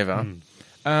 Didn't it ever?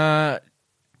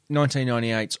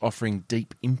 1998's Offering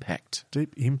Deep Impact.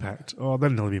 Deep Impact. Oh,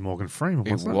 that'd nearly be Morgan Freeman,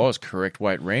 It wasn't it? was, correct.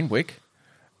 Wait, Randwick.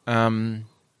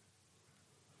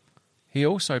 He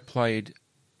also played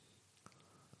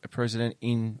a president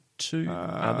in two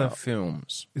other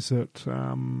films. Is it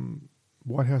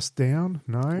White House Down?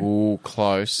 No. Oh,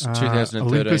 close. 2013.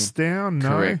 Olympus Down? No.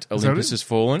 Correct. Is that Olympus it? Has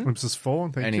Fallen. Olympus Has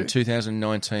Fallen, thank And you. in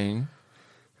 2019,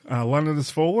 London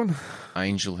Has Fallen?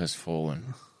 Angel Has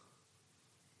Fallen.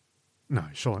 No,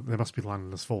 sure. There must be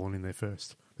London Has Fallen in there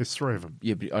first. There's three of them.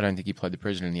 Yeah, but I don't think he played the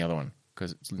president in the other one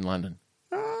because it's in London.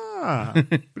 Ah,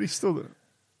 but he's still...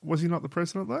 Was he not the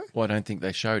president, though? Well, I don't think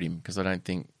they showed him because I don't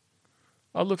think...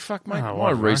 Oh, look, fuck, mate. Oh, My I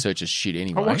don't know. research is shit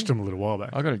anyway. I watched him a little while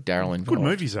back. I got a Daryl involved. Good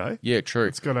movies, eh? Yeah, true.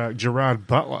 It's got Gerard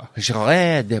Butler.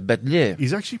 Gerard Butler.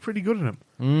 He's actually pretty good in them.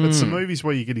 It's the movies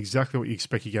where you get exactly what you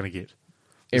expect you're going to get.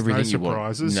 There's Everything no you want.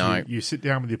 surprises. No. You sit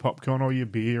down with your popcorn or your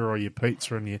beer or your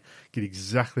pizza and you get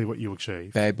exactly what you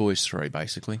achieve. Bad Boys 3,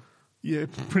 basically. Yeah,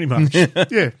 pretty much.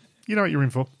 Yeah, you know what you're in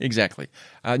for. Exactly.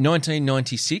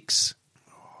 1996,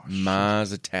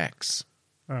 Mars Attacks.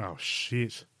 Oh,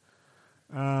 shit.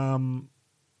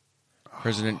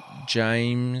 President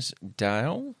James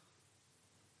Dale.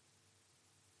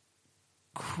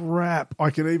 Crap. I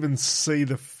can even see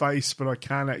the face, but I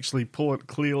can't actually pull it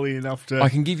clearly enough to... I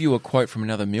can give you a quote from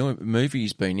another movie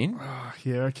he's been in.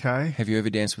 Yeah, okay. Have you ever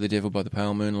danced with the devil by the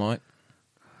pale moonlight?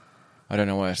 I don't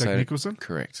know why I Jack say Nicholson? it.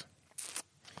 Correct.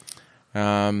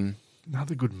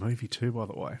 Another good movie too, by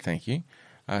the way. Thank you.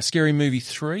 Scary Movie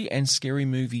 3 and Scary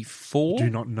Movie 4. Do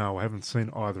not know. I haven't seen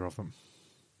either of them.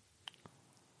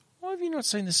 Why have you not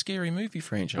seen the Scary Movie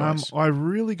franchise? I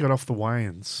really got off the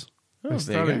Wayans. Oh,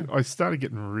 there you go. I started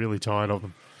getting really tired of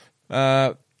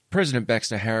them. President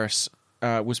Baxter Harris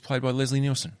was played by Leslie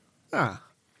Nielsen. Ah,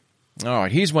 All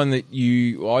right, here's one that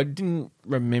I didn't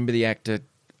remember the actor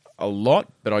a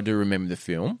lot, but I do remember the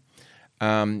film.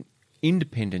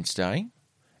 Independence Day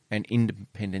and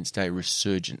Independence Day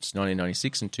Resurgence,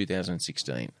 1996 and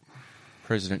 2016.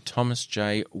 President Thomas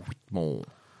J. Whitmore.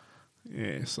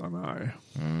 yes, I know.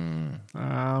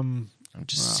 I'm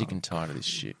just sick and tired of this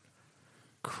shit.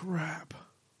 Crap.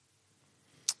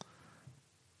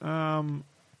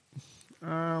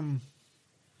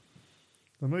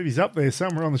 The movie's up there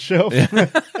somewhere on the shelf.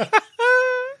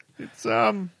 It's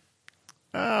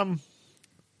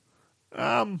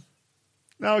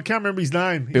no, I can't remember his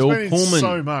name. Bill He's been in Pullman.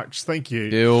 so much. Thank you.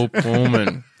 Bill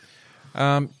Pullman.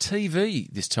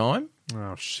 TV this time,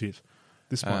 Oh shit!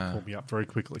 This might pull me up very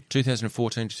quickly.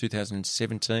 2014 to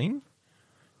 2017.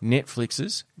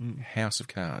 Netflix's House of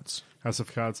Cards. House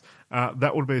of Cards.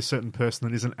 That would be a certain person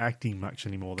that isn't acting much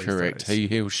anymore these Correct. days.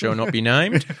 He shall not be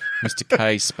named. Mr.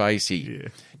 K. Spacey. Yeah.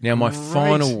 Now, my Great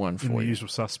final one in for The you. Usual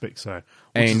Suspects, so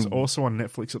which is And- also on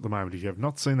Netflix at the moment. If you have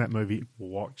not seen that movie,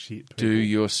 watch it. People. Do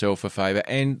yourself a favour.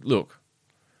 And look,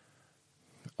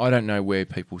 I don't know where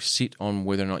people sit on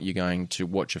whether or not you're going to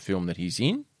watch a film that he's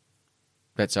in.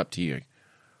 That's up to you.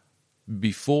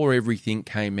 Before everything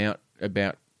came out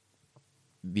about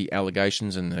the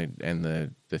allegations and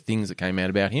the things that came out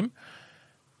about him,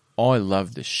 I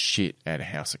loved the shit out of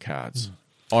House of Cards.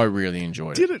 I really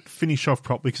enjoyed Did it finish off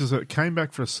properly? Because it came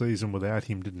back for a season without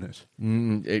him, didn't it?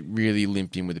 It really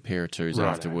limped in with a pair of twos Righto.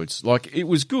 afterwards. Like, it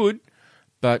was good,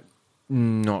 but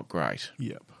not great.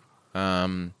 Yep.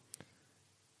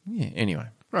 Yeah, anyway.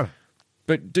 Right.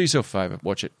 But do yourself a favour,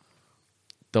 watch it.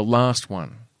 The last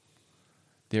one.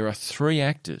 There are 3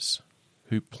 actors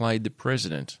who played the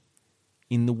president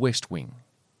in The West Wing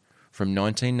from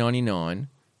 1999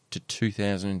 to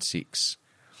 2006.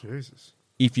 Jesus.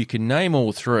 If you can name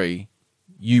all 3,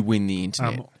 you win the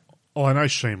internet. I know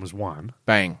Sheen was one.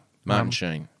 Bang. Martin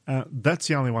Sheen. That's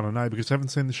the only one I know because I haven't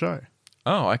seen the show.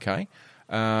 Oh, okay.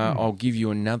 I'll give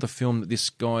you another film that this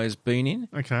guy has been in.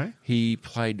 Okay. He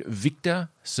played Victor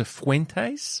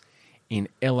Cifuentes in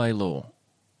L.A. Law.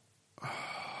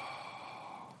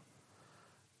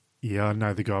 Yeah, I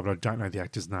know the guy, but I don't know the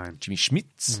actor's name. Jimmy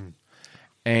Schmitz.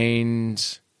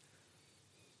 And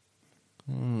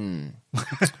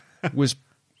was...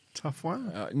 Tough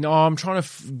one. no, I'm trying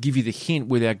to give you the hint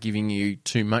without giving you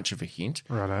too much of a hint.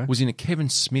 Righto. Was in a Kevin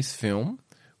Smith film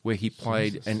where he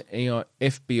played an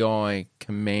FBI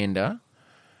commander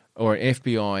or an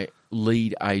FBI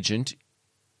lead agent.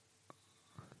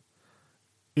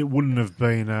 It wouldn't have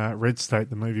been Red State,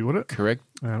 the movie, would it? Correct?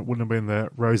 It wouldn't have been the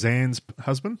Roseanne's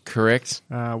husband, Correct.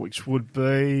 which would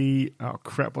be... Oh,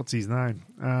 crap, what's his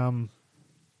name?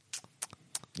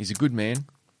 He's a good man.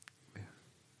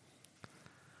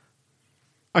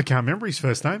 I can't remember his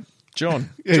first name. John.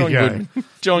 There John you go. Goodman.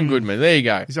 John Goodman. There you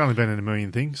go. He's only been in a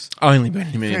million things. Only been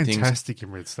in a million things. Fantastic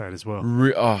in Red State as well.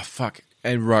 Oh, fuck.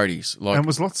 And roadies. Like, And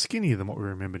was a lot skinnier than what we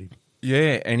remembered him.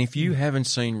 yeah, and if you haven't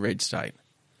seen Red State,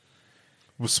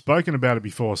 We've spoken about it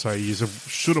before, so you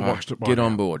should have watched it by get now.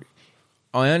 on board.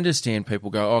 I understand people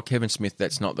go, oh, Kevin Smith,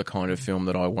 that's not the kind of film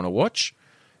that I want to watch.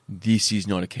 This is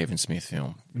not a Kevin Smith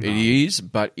film. No. It is,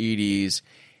 but it is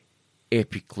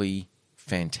epically,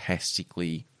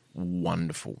 fantastically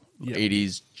wonderful. Yep. It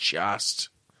is just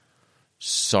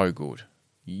so good.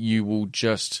 You will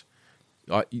just...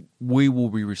 we will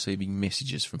be receiving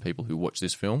messages from people who watch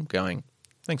this film going,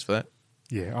 thanks for that.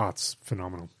 Yeah, it's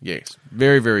phenomenal. Yes,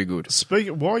 very, very good.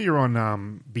 While you're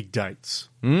on big dates,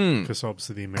 because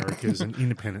obviously the Americas and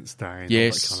Independence Day and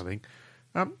Yes. all that kind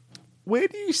of thing, where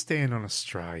do you stand on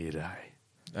Australia Day?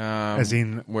 As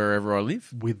in wherever I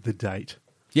live. with the date?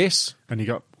 Yes. And you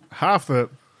got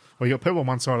you got people on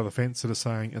one side of the fence that are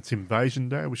saying it's Invasion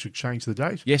Day, we should change the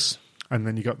date. Yes. And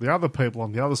then you got the other people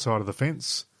on the other side of the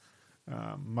fence,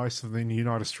 most of the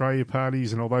Unite Australia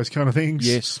parties and all those kind of things.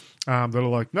 Yes. That are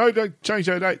like, no, don't change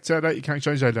our date. It's our date. You can't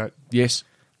change our date. Yes.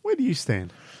 Where do you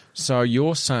stand? So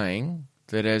you're saying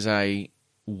that as a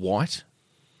white,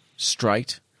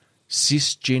 straight,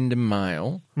 cisgender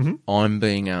male, I'm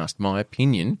being asked my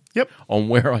opinion Yep. on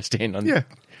where I stand on Yeah.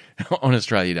 on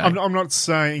Australia Day. I'm not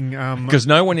saying... Because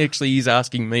no one actually is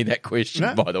asking me that question,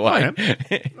 No, by the way. I am.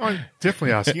 I'm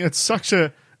definitely asking. It's such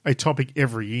a topic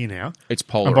every year now. It's And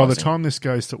polarising. by the time this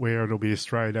goes to air, it'll be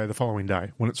Australia Day the following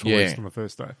day when it's released Yeah. on the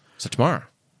first day. So tomorrow.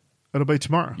 It'll be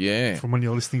tomorrow. Yeah. From when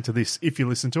you're listening to this, if you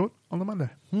listen to it on the Monday.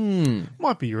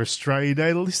 Might be your Australia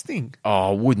Day listening.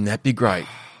 Oh, wouldn't that be great?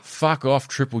 Fuck off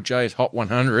Triple J's Hot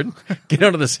 100. Get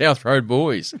onto the South Road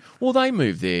Boys. Well, they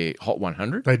moved their Hot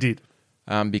 100 They did.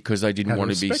 because they didn't Out of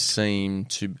want to be respect. seen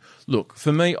to... Look,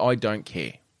 for me, I don't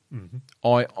care.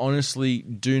 I honestly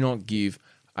do not give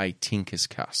a tinker's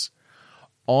cuss.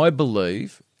 I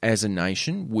believe, as a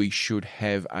nation, we should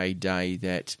have a day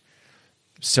that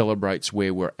celebrates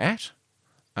where we're at.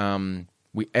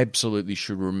 We absolutely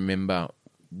should remember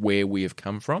where we have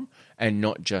come from, and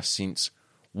not just since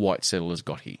white settlers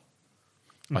got here.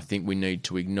 I think we need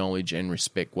to acknowledge and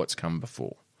respect what's come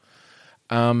before.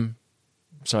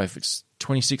 So if it's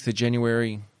 26th of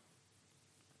January,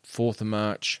 4th of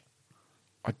March,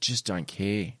 I just don't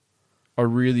care. I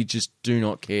really just do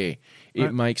not care.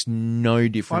 It makes no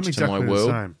difference I'm exactly to my world.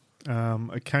 the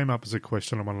same. It came up as a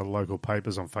question on one of the local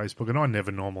papers on Facebook, and I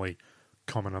never normally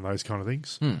comment on those kind of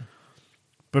things.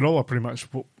 But all I pretty much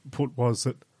put was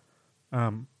that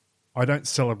I don't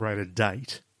celebrate a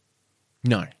date.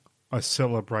 No. I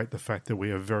celebrate the fact that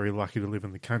we are very lucky to live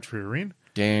in the country we're in,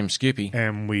 Damn Skippy.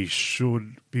 and we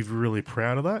should be really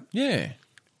proud of that. Yeah.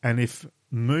 And if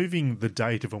moving the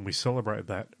date of when we celebrate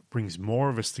that brings more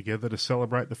of us together to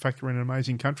celebrate the fact we're in an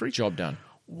amazing country, Job done.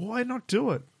 why not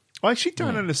do it? I actually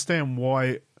don't understand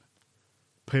why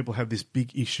people have this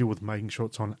big issue with making sure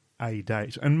it's on a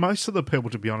date. And most of the people,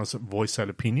 to be honest, that voice that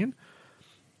opinion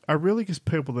are really just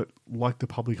people that like the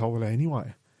public holiday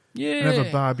anyway. Yeah. And have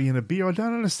a barbie and a beer. I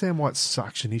don't understand why it's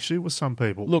such an issue with some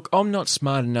people. Look, I'm not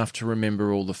smart enough to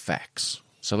remember all the facts.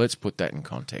 So let's put that in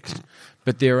context.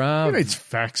 But there are... Who needs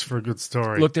facts for a good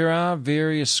story? Look, there are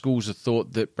various schools of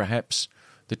thought that perhaps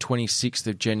the 26th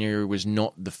of January was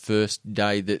not the first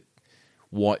day that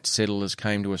white settlers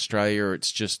came to Australia, or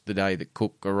it's just the day that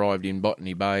Cook arrived in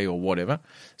Botany Bay or whatever.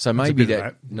 So maybe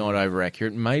that's not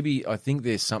over-accurate. Maybe I think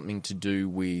there's something to do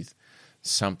with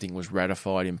something was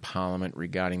ratified in Parliament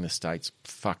regarding the states.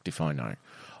 Fucked if I know.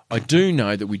 I do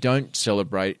know that we don't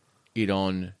celebrate it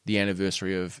on the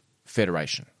anniversary of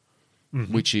Federation,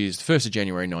 which is the 1st of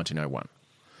January 1901,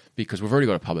 because we've already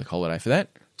got a public holiday for that,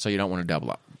 so you don't want to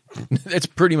double up. That's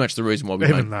pretty much the reason why we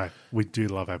Even though we do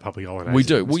love our public holidays. We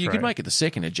do. Well, you could make it the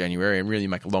 2nd of January and really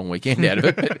make a long weekend out of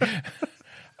it.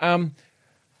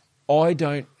 I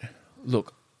don't...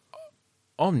 Look,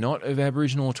 I'm not of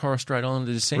Aboriginal or Torres Strait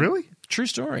Islander descent. Really? True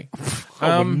story.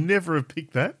 I would never have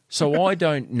picked that. So I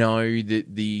don't know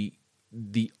that the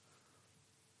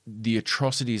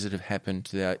atrocities that have happened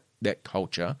to that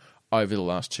culture over the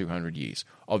last 200 years.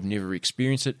 I've never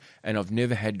experienced it, and I've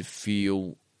never had to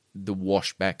feel the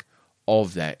washback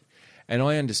of that. And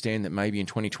I understand that maybe in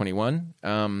 2021,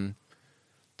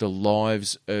 the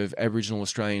lives of Aboriginal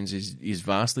Australians is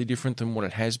vastly different than what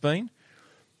it has been,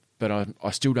 but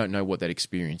I still don't know what that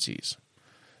experience is.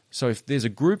 So if there's a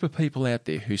group of people out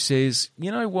there who says, you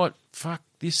know what, fuck,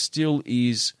 this still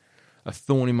is a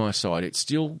thorn in my side. It's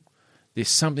still, there's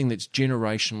something that's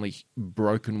generationally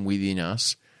broken within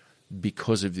us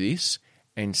because of this,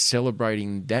 and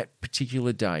celebrating that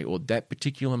particular day or that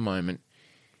particular moment,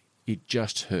 it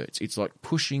just hurts. It's like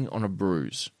pushing on a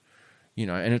bruise, you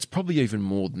know, and it's probably even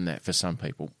more than that for some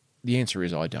people. The answer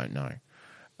is I don't know.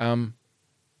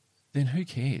 Then who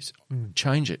cares?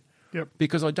 Change it. Yep.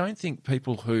 Because I don't think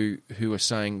people who are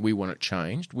saying we want it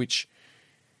changed, which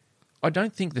I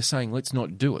don't think they're saying let's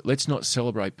not do it. Let's not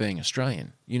celebrate being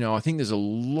Australian. You know, I think there's a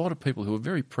lot of people who are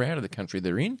very proud of the country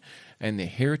they're in and their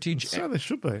heritage. So they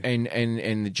should be.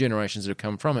 And the generations that have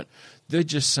come from it. They're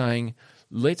just saying,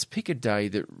 let's pick a day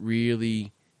that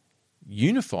really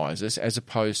unifies us, as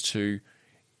opposed to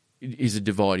is a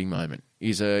dividing moment,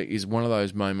 is one of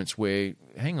those moments where,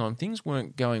 hang on, things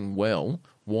weren't going well.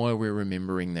 Why we're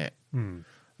remembering that?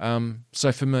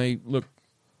 So for me, look,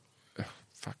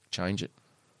 fuck, change it.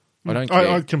 I don't care.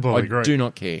 I completely agree. I do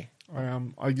not care.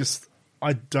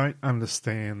 I don't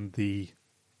understand the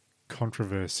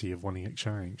controversy of wanting it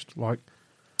changed. Like,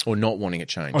 or not wanting it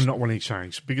changed. Or not wanting it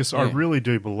changed. Because I really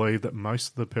do believe that most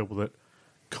of the people that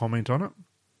comment on it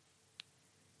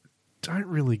don't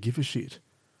really give a shit.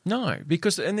 No,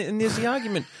 because and there's the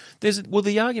argument.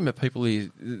 The argument people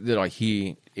that I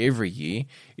hear every year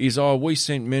is, oh, we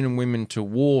sent men and women to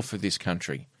war for this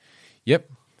country. Yep.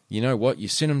 You know what? You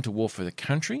sent them to war for the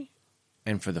country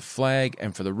and for the flag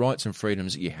and for the rights and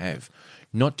freedoms that you have,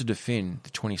 not to defend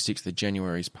the 26th of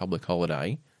January's public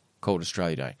holiday called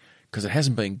Australia Day, because it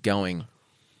hasn't been going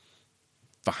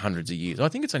for hundreds of years. I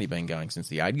think it's only been going since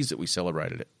the 80s that we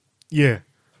celebrated it. Yeah.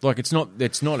 Like, it's not a...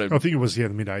 I think it was, the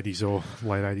mid-80s or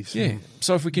late 80s. Yeah.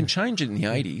 So if we can change it in the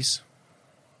 80s,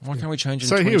 why can't we change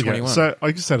it in 2021? Here we go. So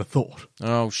I just had a thought.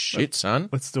 Oh, shit, son.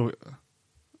 Let's do it.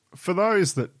 For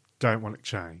those that don't want it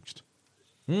changed,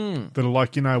 that are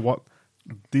like, you know what,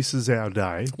 this is our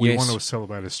day. We want to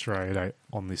celebrate Australia Day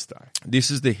on this day. This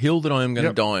is the hill that I am going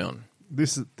to die on.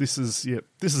 This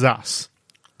is us.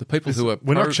 The people who are...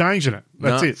 We're not changing it.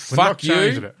 That's it. We're not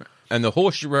changing it. And the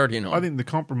horse you're riding on. I think the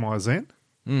compromise then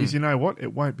is, you know what,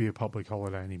 it won't be a public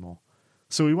holiday anymore.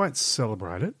 So we won't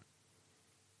celebrate it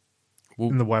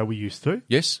in the way we used to.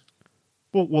 Yes.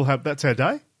 We'll have, that's our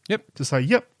day. Yep. To say,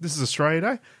 yep, this is Australia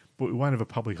Day, but we won't have a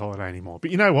public holiday anymore.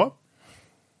 But you know what?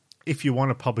 If you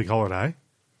want a public holiday,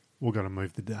 we're going to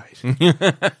move the date.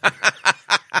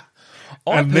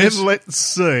 And then let's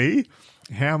see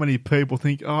how many people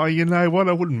think, oh, you know what,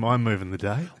 I wouldn't mind moving the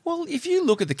day. Well, if you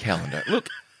look at the calendar,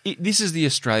 this is the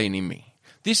Australian in me.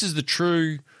 This is the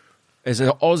true, as an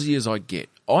Aussie as I get.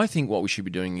 I think what we should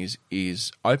be doing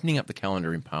is opening up the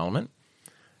calendar in Parliament,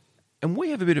 and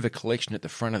we have a bit of a collection at the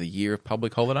front of the year of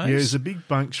public holidays. Yeah, there's a big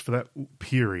bunch for that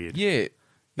period. Yeah,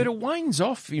 but it wanes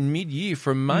off in mid-year.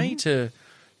 From May to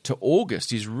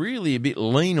August is really a bit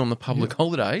lean on the public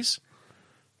holidays.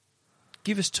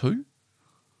 Give us two.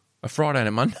 A Friday and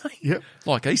a Monday? Yep.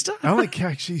 Like Easter? Only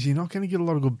catch is you're not going to get a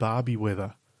lot of good Barbie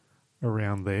weather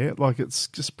around there. Like, it's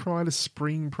just prior to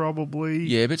spring, probably.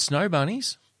 Yeah, but snow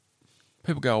bunnies.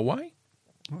 People go away.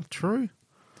 Oh, true.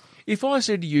 If I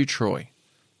said to you, Troy,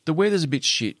 the weather's a bit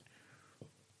shit,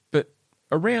 but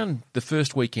around the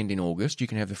first weekend in August, you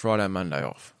can have the Friday and Monday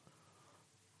off.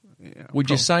 Yeah, Would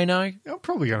you say no? I'm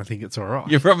probably going to think it's all right.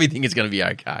 You probably think it's going to be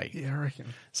okay. Yeah, I reckon.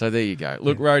 So there you go.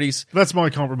 Look, roadies. That's my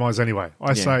compromise anyway.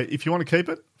 I say if you want to keep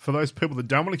it, for those people that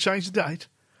don't want to change the date,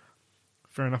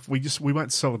 fair enough. We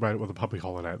won't celebrate it with a public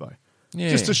holiday though. Yeah.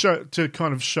 Just to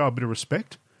kind of show a bit of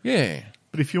respect. Yeah.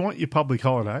 But if you want your public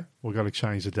holiday, we've got to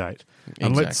change the date.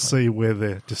 And let's see where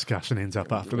the discussion ends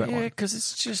up after that Yeah, one. because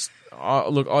it's just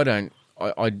look.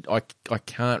 I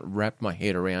can't wrap my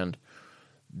head around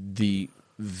the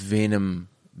venom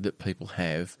that people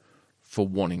have for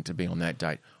wanting to be on that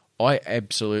date. I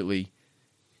absolutely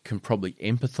can probably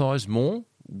empathise more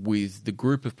with the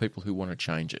group of people who want to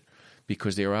change it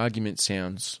because their argument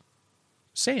sounds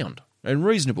sound and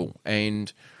reasonable,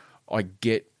 and I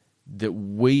get that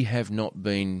we have not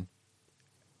been,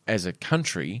 as a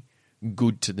country,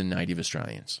 good to the native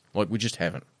Australians. Like, we just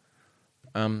haven't.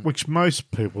 Which most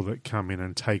people that come in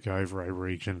and take over a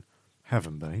region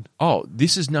haven't been. Oh,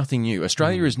 this is nothing new.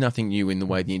 Australia is nothing new in the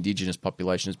way the Indigenous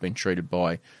population has been treated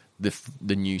by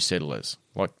the new settlers.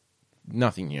 Like,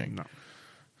 nothing new. No.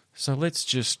 So let's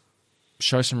just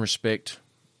show some respect,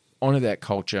 honour that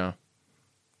culture,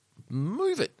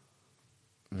 move it.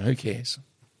 Who cares?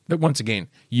 But once again,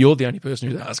 you're the only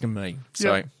person who's asking me.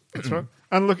 So Yeah, that's right.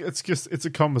 And look, it's a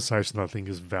conversation that I think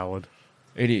is valid.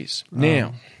 it is.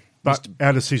 Now, But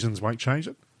our decisions won't change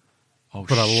it. oh,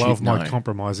 But I love shit, my no.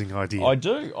 compromising idea. I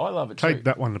do. I love it Take too.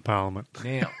 that one to Parliament.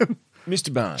 Now,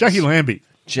 Mr. Barnes. Jackie Lambie,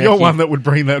 Jackie. you're one that would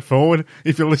bring that forward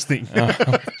if you're listening.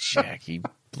 Oh, Jackie,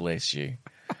 bless you.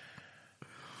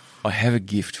 I have a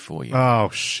gift for you. Oh,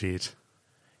 shit.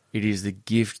 It is the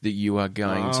gift that you are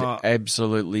going to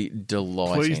absolutely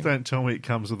delight Please in. don't tell me it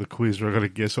comes with a quiz where I've got to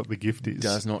guess what the gift is. It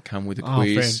does not come with a Oh,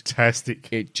 quiz. fantastic.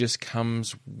 It just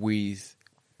comes with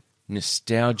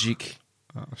nostalgic.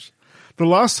 The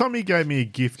last time you gave me a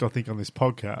gift, I think, on this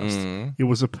podcast, it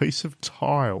was a piece of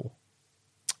tile.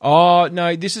 Oh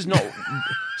no, this is not.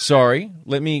 Sorry,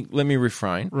 let me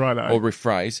refrain. Righto. Or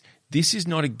rephrase. This is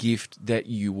not a gift that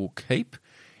you will keep.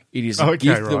 It is a Okay,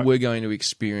 gift that right. we're going to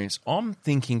experience. I'm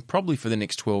thinking probably for the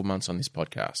next 12 months on this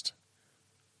podcast.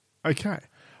 Okay.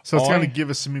 So it's I- going to give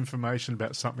us some information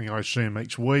about something, I assume,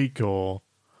 each week or...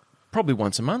 Probably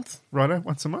once a month. Righto,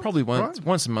 once a month? Probably Right.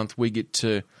 once a month we get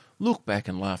to look back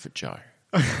and laugh at Joe.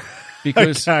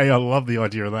 Because Okay, I love the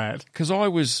idea of that. I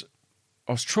was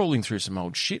trawling through some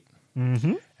old shit,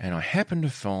 and I happened to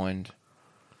find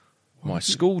my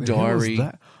school the hell is diary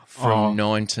that? from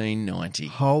 1990.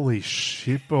 Holy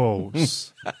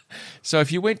shitballs. So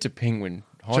if you went to Penguin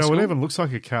High Joe, School it even looks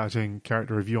like a cartoon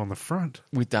character of you on the front,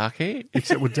 with dark hair,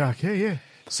 except with dark hair, yeah.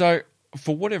 so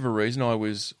for whatever reason, I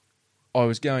was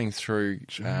going through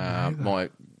my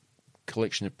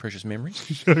collection of precious memories,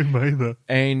 Joe Mather.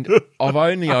 and I've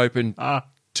only opened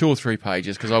 2 or 3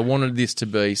 pages because I wanted this to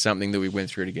be something that we went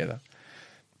through together.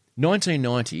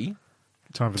 1990,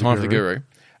 Time for Time for the Guru,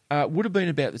 would have been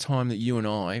about the time that you and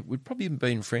I would probably have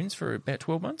been friends for about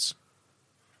 12 months.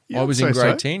 Yeah, I was I'd in say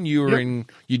grade so. 10. You were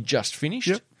Yep. you'd just finished.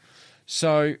 Yep.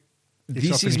 So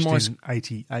this I is my... finished in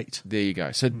 88. There you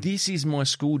go. So this is my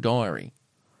school diary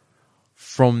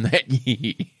from that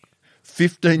year.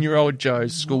 15-year-old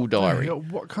Joe's school diary.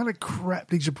 What kind of crap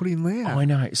did you put in there? I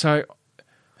know. So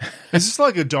Is this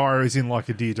like a diary, as in like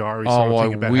a Dear Diary Oh, sort of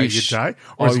thing I about wish- how your day?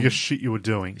 Or is I- it just shit you were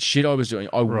doing? shit I was doing.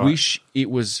 I Right. wish it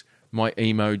was my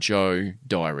emo Joe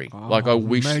diary. Like I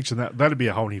wish Imagine that. That'd be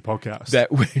a whole new podcast.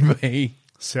 that would be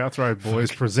South Road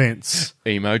Boys presents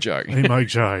emo Joe. Emo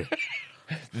Joe.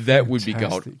 That would be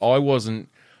gold. Fantastic.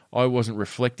 I wasn't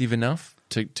reflective enough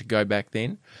to go back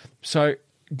then. So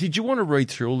did you want to read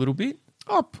through a little bit?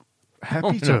 Oh,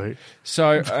 happy to.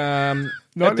 So at the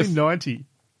 1990.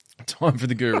 time for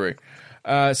the guru.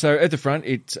 So at the front,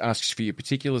 it asks for your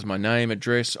particulars, my name,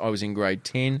 address. I was in grade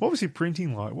 10. What was your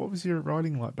printing like? What was your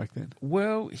writing like back then?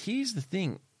 Well, here's the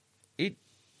thing.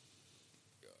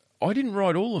 I didn't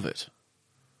write all of it.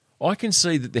 I can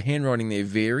see that the handwriting there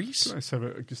varies. Let's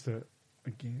have just a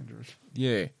gander.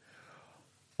 Yeah.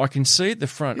 I can see at the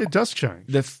front. It does change.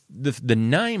 The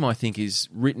name, I think, is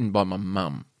written by my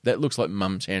mum. That looks like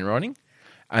mum's handwriting.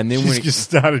 And then when She's just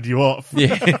started you off.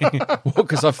 yeah, well,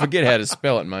 because I forget how to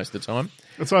spell it most of the time.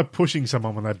 It's like pushing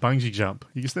someone when they bungee jump.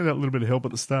 You just need a little bit of help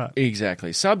at the start.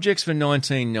 Exactly. Subjects for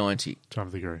 1990. Time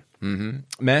for the guru.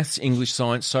 Maths, English,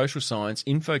 science, social science,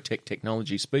 infotech,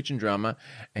 technology, speech and drama,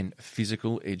 and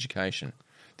physical education.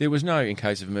 There was no, in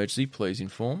case of emergency, please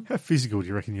inform. How physical do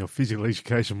you reckon your physical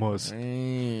education was?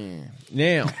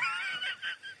 Now,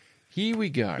 here we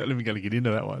go. Not even going to get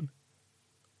into that one.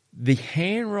 The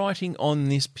handwriting on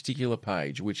this particular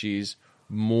page, which is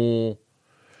more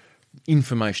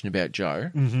information about Joe,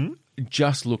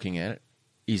 just looking at it,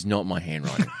 is not my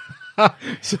handwriting.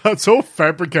 So it's all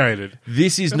fabricated.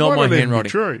 This is It not might my not even be handwriting.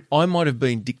 true. I might have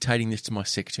been dictating this to my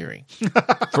secretary,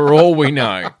 for all we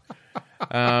know.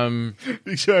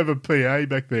 You should have a PA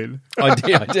back then. I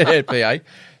did have PA.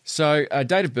 So,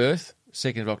 date of birth,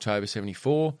 2nd of October,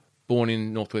 74. Born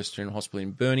in Northwestern Hospital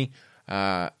in Burnie.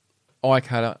 Eye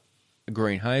colour,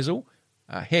 green hazel.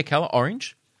 Hair colour,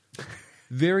 orange.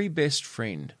 Very best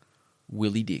friend,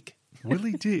 Willie Dick.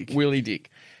 Willie Dick. Willie Dick.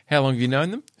 How long have you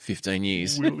known them? 15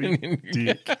 years. Willie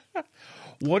Dick.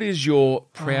 What is your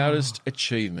proudest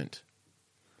achievement?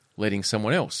 Letting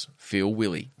someone else feel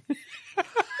Willie.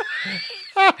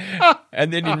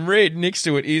 And then in red next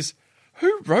to it is,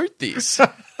 who wrote this?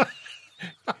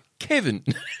 Kevin.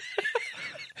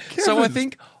 So I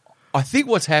think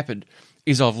what's happened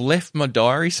is I've left my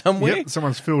diary somewhere. Yep,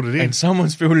 someone's filled it in. And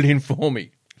someone's filled it in for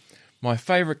me. My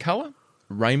favourite colour,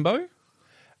 rainbow.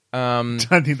 Don't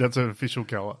think that's an official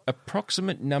colour.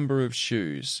 Approximate number of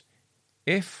shoes,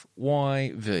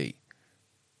 FYV,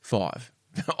 5.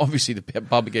 Obviously, the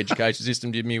public education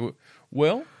system did me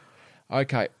well.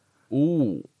 Okay.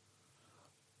 Ooh.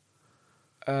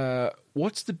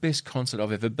 What's the best concert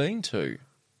I've ever been to?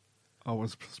 Oh,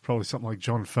 it's probably something like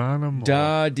John Farnham.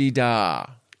 Da-di-da.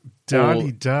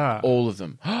 Da-di-da. All of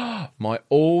them. My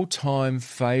all-time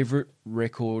favourite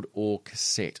record or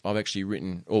cassette. I've actually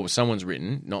written, or someone's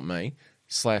written, not me,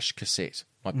 /cassette.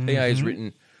 My PA has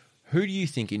written, who do you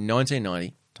think in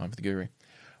 1990, time for the guru,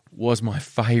 was my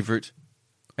favourite,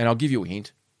 and I'll give you a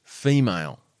hint,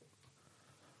 female.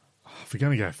 If we're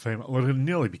going to go female, well, it'd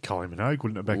nearly be Kylie Minogue,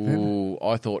 wouldn't it, back then? Ooh,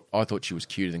 I thought she was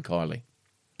cuter than Kylie.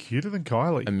 Cuter than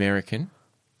Kylie. American.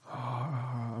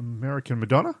 American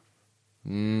Madonna?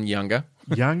 Younger.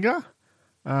 Younger?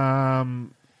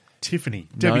 Tiffany.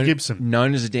 Debbie Gibson.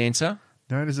 Known as a dancer.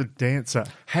 Known as a dancer.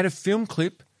 Had a film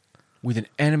clip with an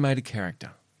animated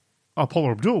character. Oh,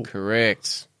 Paula Abdul.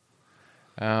 Correct.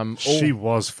 She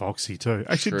was foxy too.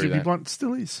 Actually, True Debbie that. Blunt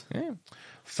still is. Yeah.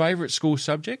 Favourite school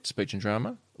subject, speech and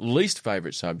drama. Least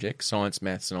favourite subject, science,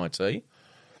 maths and IT.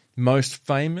 Most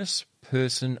famous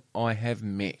person I have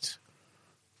met.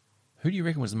 Who do you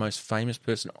reckon was the most famous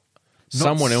person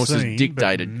someone else has seen,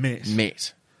 dictated but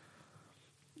met?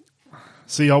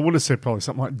 See, I would have said probably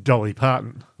something like Dolly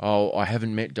Parton. Oh, I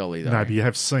haven't met Dolly, though. No, but you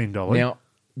have seen Dolly. Now,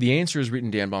 the answer is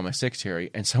written down by my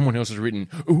secretary, and someone else has written,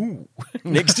 ooh,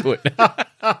 next to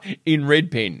it in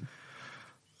red pen.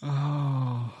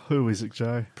 Who is it,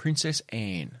 Joe? Princess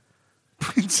Anne.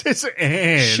 Princess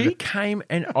Anne. She came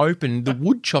and opened the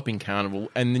wood chopping carnival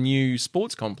and the new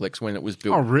sports complex when it was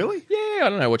built. Oh, really? Yeah, I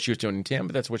don't know what she was doing in town,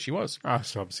 but that's what she was. Oh,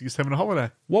 so I'm just having a holiday.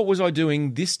 What was I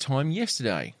doing this time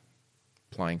yesterday?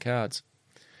 Playing cards.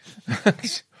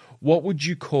 What would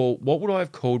I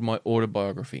have called my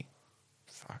autobiography?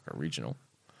 Fuck, original.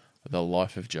 The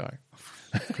Life of Joe.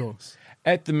 Of course.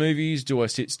 At the movies, do I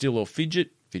sit still or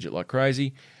fidget? Fidget like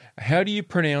crazy. How do you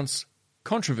pronounce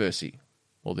controversy?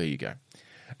 Well, there you go.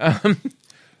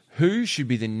 Who should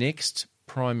be the next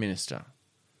Prime Minister?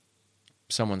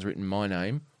 Someone's written my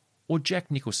name. Or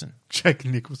Jack Nicholson. Jack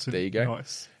Nicholson. There you go.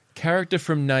 Nice. Character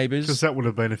from Neighbours. Because that would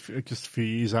have been just a few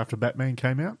years after Batman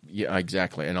came out. Yeah,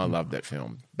 exactly. And I love that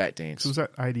film. Bat Dance. So was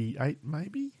that 88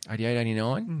 maybe? 88,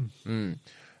 89?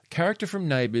 Character from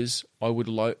Neighbours I would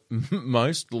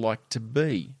most like to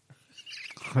be.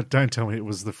 Don't tell me it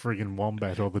was the friggin'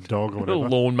 wombat or the dog or A whatever.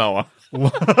 lawnmower.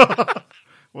 I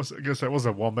guess that was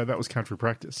a wombat. That was country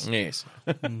practice. Yes.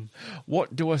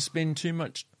 What do I spend too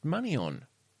much money on?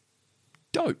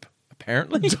 Dope,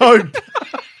 apparently. Dope.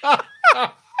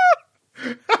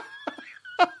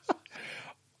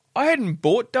 I hadn't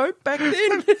bought dope back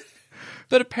then,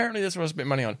 but apparently that's what I spent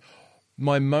money on.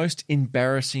 My most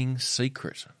embarrassing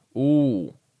secret.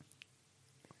 Ooh.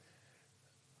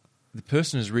 The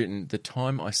person has written, the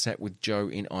time I sat with Joe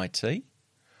in IT.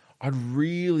 I'd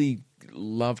really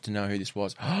love to know who this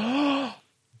was.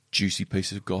 Juicy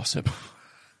piece of gossip.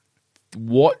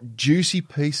 What juicy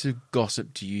piece of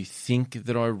gossip do you think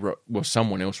that I wrote? Well,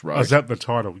 someone else wrote. Oh, is that the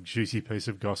title? Juicy piece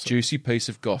of gossip. Juicy piece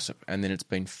of gossip, and then it's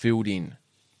been filled in.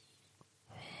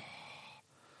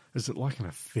 Is it like an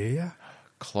affair?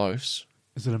 Close.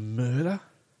 Is it a murder?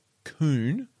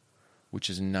 Coon, which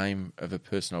is a name of a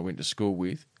person I went to school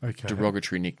with, Okay.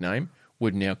 derogatory nickname,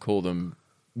 would now call them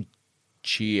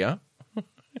Cheer,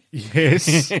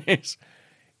 Yes.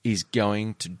 is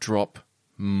going to drop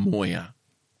Moya.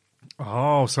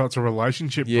 Oh, so it's a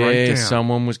relationship Yeah, breakdown.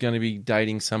 someone was going to be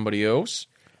dating somebody else,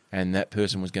 and that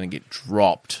person was going to get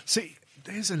dropped. See,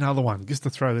 there's another one, just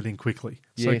to throw that in quickly.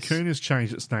 Yes. So Coon has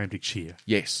changed its name to Cheer.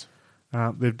 Yes.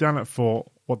 They've done it for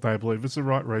what they believe is the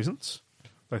right reasons.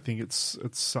 They think it's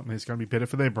something that's going to be better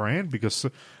for their brand because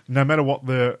no matter what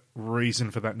the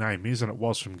reason for that name is, and it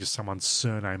was from just someone's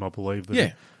surname, I believe,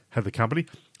 that had the company,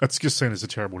 it's just seen as a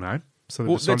terrible name. So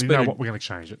they decided, you know what, we're going to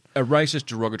change it. A racist,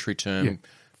 derogatory term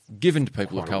given to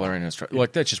people of colour in Australia.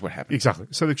 Like, that's just what happened. Exactly.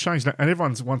 So they've changed that. And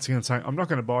everyone's once again saying, I'm not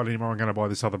going to buy it anymore, I'm going to buy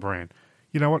this other brand.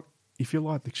 You know what? If you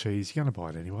like the cheese, you're going to buy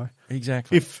it anyway.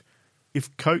 Exactly.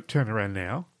 If Coke turn around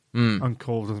now and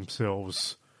call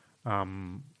themselves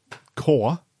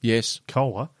Core,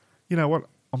 Cola, you know what?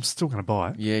 I'm still going to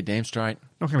buy it. Yeah, damn straight.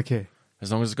 Not going to care.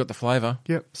 As long as it's got the flavour.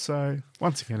 Yep. So,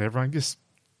 once again, everyone, just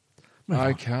move on.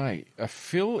 Okay. A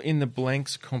fill in the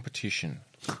blanks competition.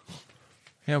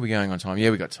 How are we going on time? Yeah,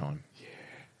 we got time.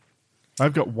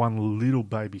 I've got one little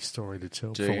baby story to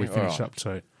tell before we finish up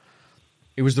too.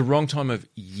 It was the wrong time of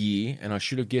year, and I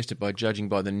should have guessed it by judging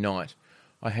by the night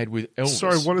I had with Elvis.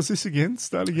 Sorry, what is this again?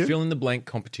 Start again. Fill in the blank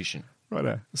competition.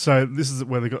 Righto. So this is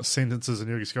where they've got sentences and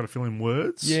you've just got to fill in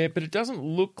words? Yeah, but it doesn't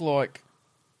look like...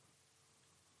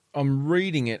 I'm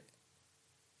reading it.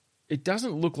 It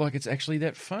doesn't look like it's actually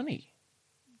that funny.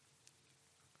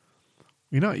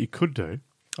 You know what you could do?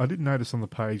 I did notice on the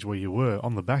page where you were,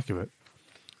 on the back of it,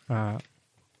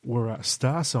 were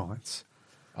star signs.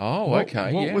 Oh,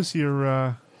 okay. What was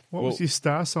your was your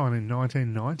star sign in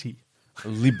 1990?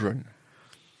 Libran.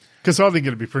 Because I think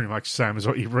it'd be pretty much the same as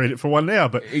what you read it for one now,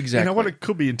 but exactly. You know what? It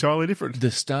could be entirely different.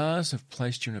 The stars have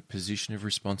placed you in a position of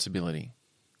responsibility.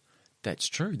 That's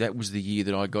true. That was the year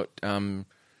that I got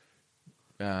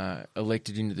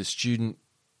elected into the Student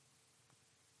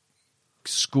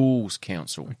Schools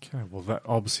Council. Okay, well, that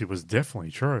obviously was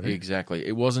definitely true. Exactly.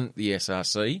 It wasn't the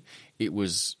SRC. It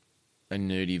was a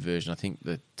nerdy version. I think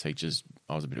the teachers,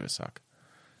 I was a bit of a suck,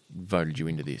 voted you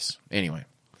into this. Anyway,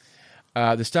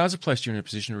 the stars have placed you in a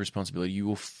position of responsibility. You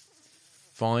will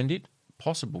find it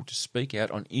possible to speak out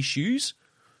on issues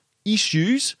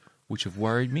which have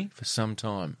worried me for some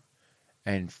time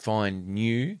and find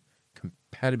new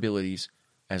compatibilities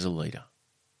as a leader.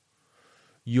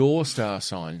 Your star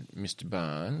sign, Mr.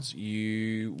 Barnes,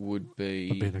 you would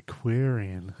be... I'd be an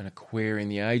Aquarian. An Aquarian,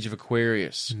 the age of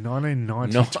Aquarius.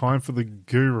 1990, time for the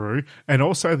Guru, and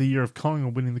also the year of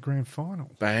Collingwood winning the grand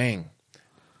final. Bang.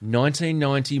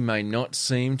 1990 may not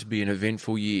seem to be an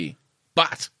eventful year,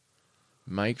 but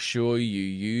make sure you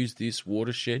use this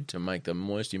watershed to make the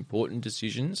most important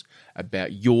decisions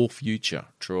about your future,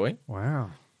 Troy. Wow.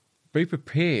 Be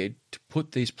prepared to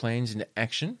put these plans into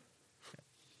action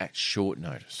at short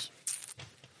notice.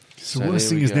 So the worst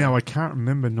thing is now I can't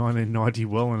remember 1990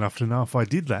 well enough to know if I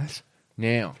did that.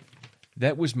 Now,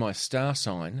 that was my star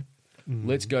sign.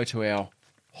 Let's go to our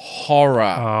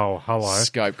horror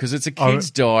scope, because it's a kid's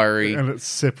diary. And it's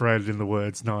separated in the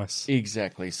words. Nice.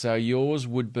 Exactly. So yours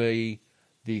would be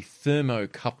the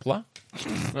thermocoupler.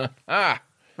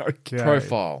 Okay.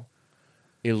 Profile.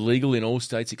 Illegal in all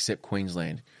states except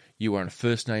Queensland. You are on a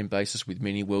first-name basis with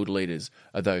many world leaders,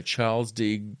 although Charles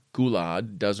D.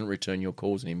 Goulard doesn't return your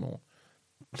calls anymore.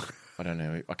 I don't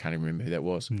know. I can't even remember who that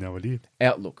was. No idea.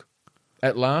 Outlook.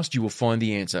 At last, you will find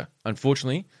the answer.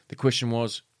 Unfortunately, the question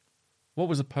was, what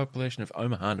was the population of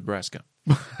Omaha, Nebraska?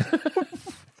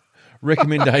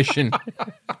 Recommendation.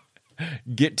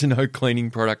 Get to know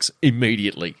cleaning products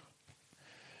immediately.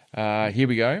 Here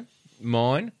we go.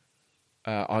 Mine.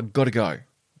 I've got to go.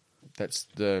 That's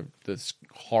the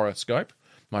horoscope.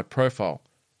 My profile,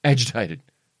 agitated,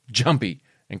 jumpy,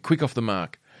 and quick off the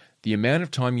mark. The amount of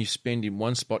time you spend in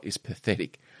one spot is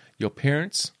pathetic. Your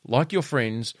parents like your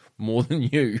friends more than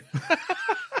you.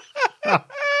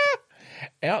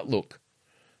 Outlook,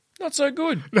 not so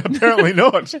good. Apparently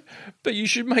not. But you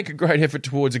should make a great effort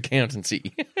towards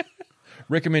accountancy.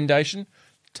 Recommendation,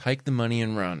 take the money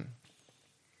and run.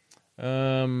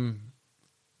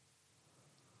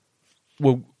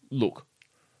 Well, look,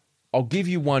 I'll give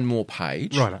you one more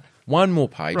page. Righto. One more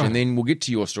page, and then we'll get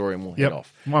to your story and we'll head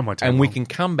off. Mine might take and we long. can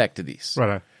come back to this.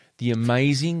 Righto. The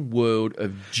amazing world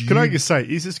of... Can I just say,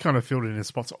 is this kind of filled in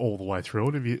spots all the way through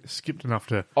it? Have you skipped enough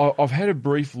to... I've had a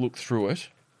brief look through it.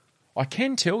 I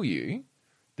can tell you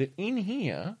that in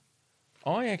here,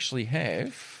 I actually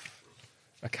have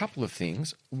a couple of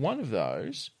things. One of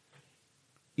those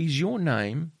is your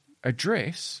name,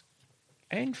 address,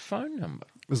 and phone number.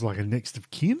 It's like a next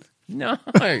of kin? No,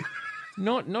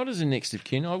 not as a next of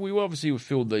kin. We obviously have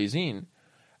filled these in.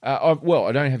 I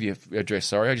don't have your address,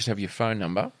 sorry. I just have your phone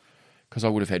number because I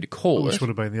would have had to call Which it. would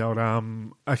have been the old...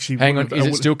 actually, Hang on, is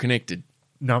it still connected?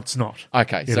 No, it's not.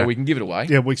 Okay, so we can give it away.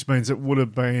 Yeah, which means it would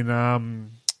have been...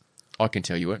 I can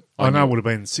tell you it. I know it would have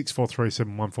been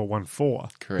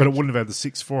 64371414. Correct. But it wouldn't have had the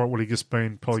 64. It would have just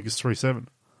been probably just 37.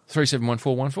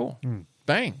 371414.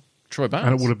 Bang. Troy Barnes.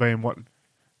 And it would have been what?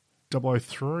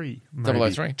 003,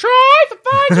 maybe. 003. Try the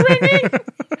phone's ringing.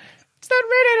 It's that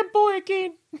red-headed boy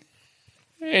again.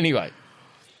 Anyway,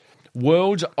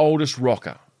 world's oldest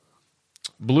rocker.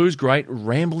 Blues great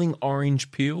Rambling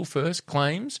Orange Peel first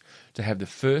claims to have the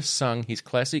first sung his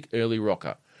classic early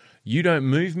rocker, You Don't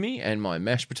Move Me and My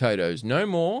Mashed Potatoes No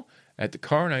More, at the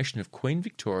coronation of Queen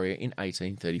Victoria in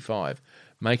 1835,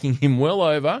 making him well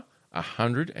over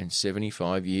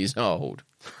 175 years old.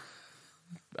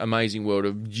 Amazing world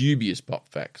of dubious pop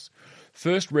facts.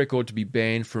 First record to be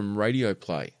banned from radio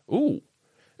play. Ooh.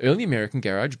 Early American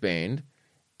garage band,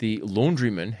 the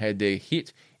Laundrymen, had their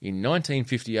hit in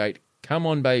 1958, Come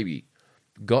On Baby.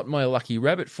 Got My Lucky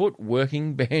Rabbit Foot,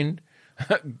 working banned.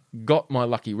 Got My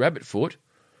Lucky Rabbit Foot,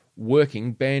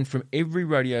 working banned from every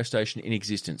radio station in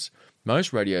existence.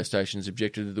 Most radio stations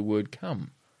objected to the word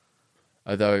come,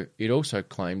 although it also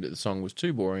claimed that the song was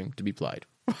too boring to be played.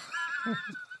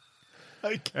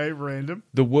 Okay, random.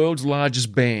 The world's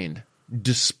largest band.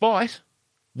 Despite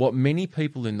what many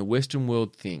people in the Western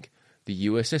world think, the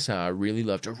USSR really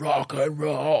loved to rock and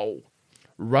roll.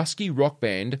 Ruski rock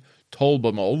band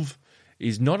Tolbomov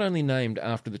is not only named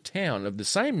after the town of the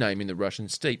same name in the Russian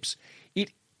steppes,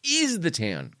 it is the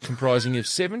town, comprising of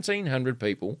 1,700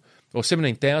 people, or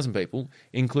 17,000 people,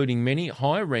 including many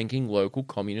high-ranking local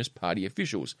Communist Party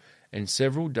officials and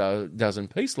several dozen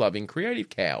peace-loving creative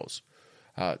cows.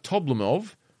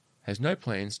 Toblomov has no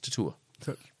plans to tour. Is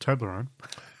that Toblerone?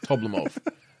 Toblomov.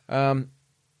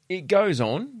 It goes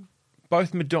on.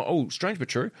 Both strange but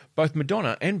true, both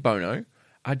Madonna and Bono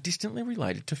are distantly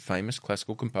related to famous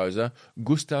classical composer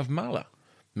Gustav Mahler.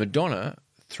 Madonna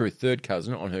through a third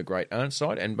cousin on her great aunt's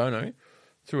side, and Bono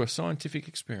through a scientific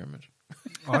experiment.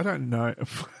 I don't know.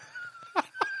 Fuck.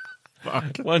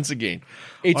 Once again,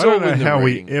 it's I don't all know in the how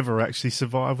reading. we ever actually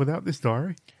survive without this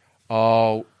diary.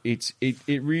 Oh, it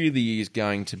really is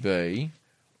going to be.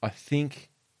 I think.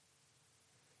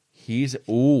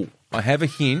 I have a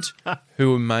hint.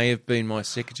 Who may have been my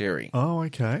secretary? Oh,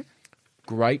 okay.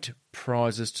 Great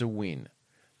prizes to win.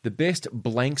 The best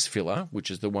blanks filler, which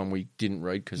is the one we didn't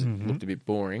read because it looked a bit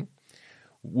boring,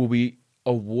 will be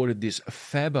awarded this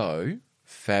Fabo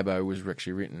was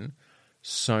actually written,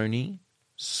 Sony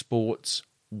Sports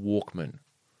Walkman,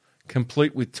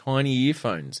 complete with tiny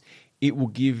earphones. It will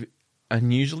give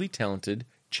unusually talented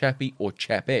chappie or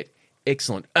chapette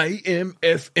excellent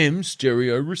AM/FM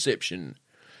stereo reception,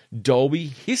 Dolby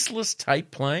hissless tape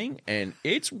playing, and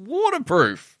it's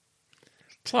waterproof.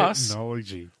 Plus,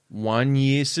 Technology. 1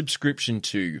 year subscription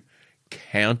to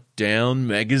Countdown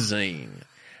Magazine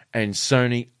and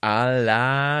Sony a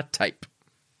la tape.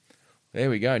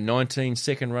 There we go. 19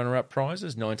 second runner-up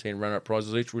prizes. 19 runner-up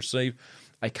prizes each receive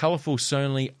a colourful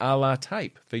Sony a la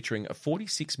tape featuring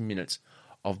 46 minutes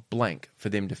of blank for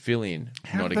them to fill in.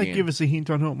 How Not did they again. give us a hint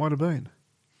on who it might have been?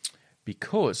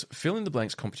 Because fill in the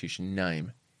blanks competition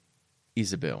name,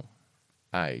 Isabel,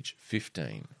 age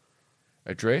 15,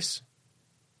 address,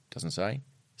 doesn't say,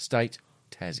 state,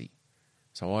 Tassie.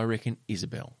 So I reckon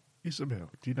Isabel. Isabel.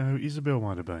 Do you know who Isabel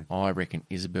might have been? I reckon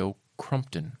Isabel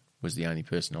Crompton was the only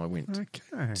person I went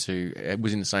Okay. to. It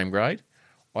was in the same grade.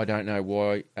 I don't know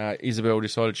why Isabel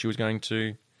decided she was going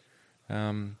to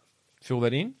fill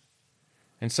that in.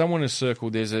 And someone has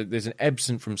circled, there's an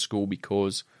absent from school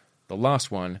because the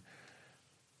last one,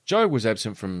 Joe was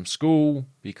absent from school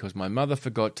because my mother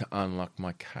forgot to unlock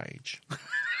my cage.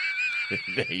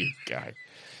 There you go.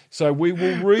 So we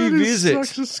will revisit. That is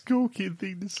such a school kid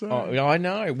thing to say. Oh, I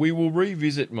know. We will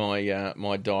revisit my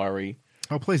my diary.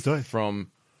 Oh, please do.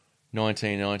 From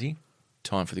 1990,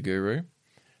 Time for the Guru.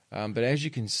 But as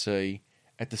you can see,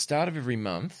 at the start of every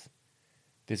month,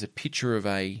 there's a picture of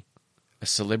a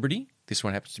celebrity. This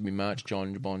one happens to be March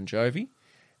John Bon Jovi.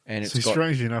 And it's got...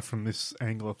 strangely enough, from this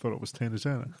angle, I thought it was Tina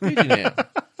Turner. Did you now?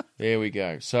 There we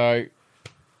go. So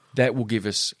that will give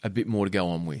us a bit more to go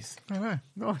on with. I know.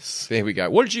 Nice. There we go.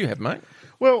 What did you have, mate?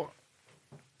 Well,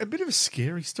 a bit of a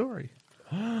scary story.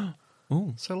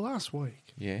 Ooh. So last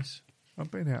week, Yes. I've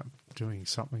been out doing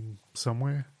something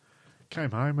somewhere,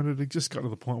 came home, and it had just got to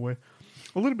the point where,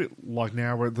 a little bit like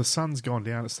now, where the sun's gone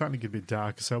down, it's starting to get a bit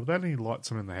darker, so without any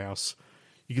lights on in the house,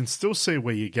 you can still see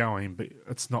where you're going, but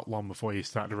it's not long before you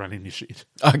start to run into shit.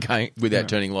 Okay, without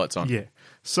turning lights on. Yeah.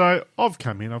 So I've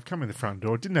come in the front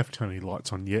door, didn't have to turn any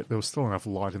lights on yet, there was still enough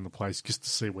light in the place just to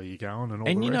see where you're going and all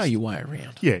And the you know rest. your way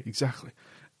around. Yeah, exactly.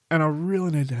 And I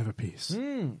really need to have a piss.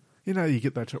 Mm. You know, you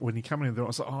get that when you come in there, I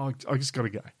was like, oh, I just got to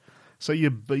go. So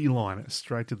you beeline it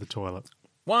straight to the toilet.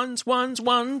 Ones.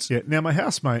 Yeah. Now my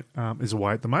housemate is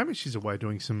away at the moment. She's away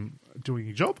doing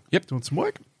a job. Yep. Doing some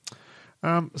work.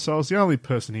 So I was the only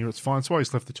person here. It's fine. So I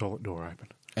just left the toilet door open.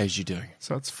 As you do.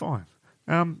 So it's fine.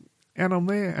 Our And I'm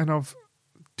there, and I've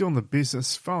doing the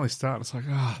business, finally started. It's like,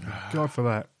 oh, thank God for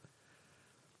that.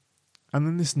 And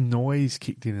then this noise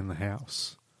kicked in the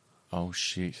house. Oh,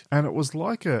 shit. And it was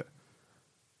like a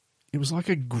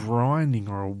grinding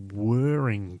or a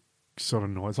whirring sort of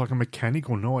noise, like a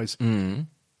mechanical noise. Mm.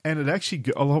 And it actually,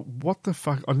 what the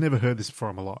fuck? I've never heard this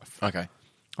before in my life. Okay.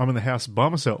 I'm in the house by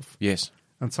myself. Yes.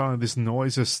 And suddenly this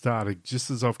noise has started just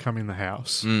as I've come in the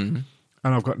house. Mm.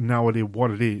 And I've got no idea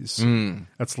what it is. Mm.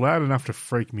 It's loud enough to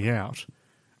freak me out.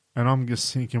 And I'm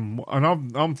just thinking,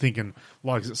 and I'm thinking,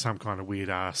 like, is it some kind of weird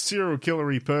serial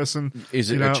killery person?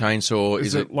 Is it a chainsaw?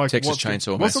 Is it like Texas Chainsaw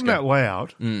Massacre? It wasn't that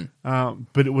loud,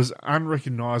 but it was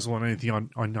unrecognisable on anything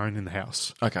I known in the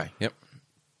house. Okay, yep.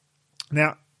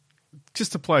 Now,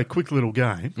 just to play a quick little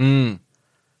game. Mm.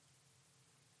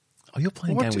 Oh, you're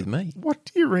playing a game with me. What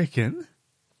do you reckon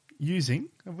using,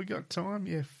 have we got time?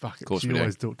 Yeah, fuck it. Of course she we do.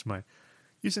 always do it to me.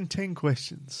 Using 10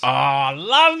 questions. Oh, I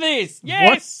love this. Yes.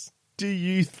 What do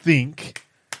you think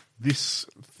this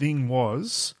thing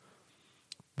was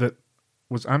that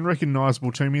was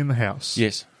unrecognisable to me in the house?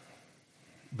 Yes.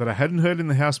 That I hadn't heard in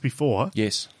the house before?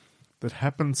 Yes. That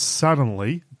happened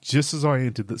suddenly, just as I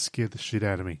entered, that scared the shit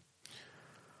out of me?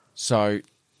 So,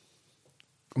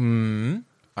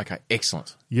 okay,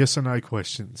 excellent. Yes or no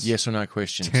questions? Yes or no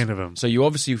questions. 10 of them. So you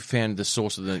obviously found the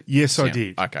source of the Yes, sound. I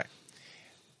did. Okay.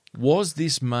 Was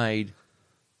this made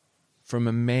from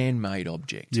a man-made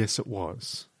object? Yes, it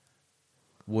was.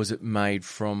 Was it made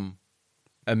from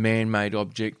a man-made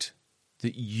object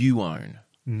that you own?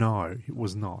 No, it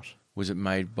was not. Was it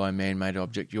made by a man-made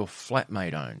object your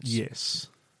flatmate owns? Yes.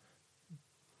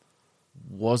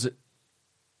 Was it...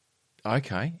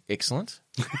 Okay, excellent.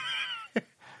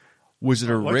 Was it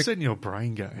a What's in your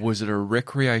brain go? Was it a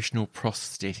recreational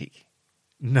prosthetic?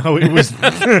 No, it was.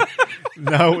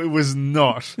 No, it was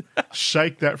not.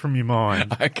 Shake that from your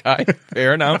mind. Okay,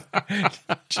 fair enough.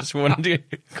 Just wanted to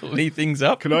clear things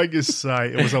up. Can I just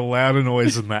say it was a louder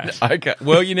noise than that? Okay,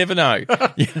 well, you never know.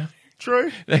 Yeah,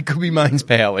 True. that could be mains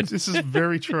powered. This is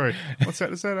very true. What's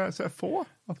that? Is that 4?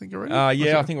 I think already.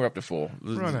 Yeah, I think we're up to 4.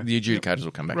 Righto. The adjudicators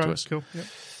will come back to us. Cool.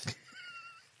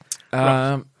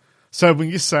 Yep. So when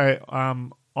you say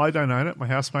I don't own it, my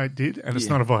housemate did, and it's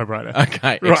not a vibrator.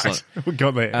 Okay, excellent. Right, we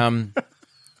got there.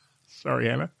 Sorry,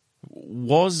 Anna.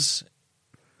 Was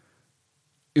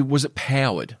it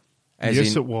powered?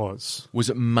 Yes, it was. Was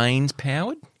it mains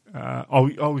powered?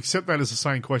 I'll accept that as the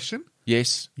same question.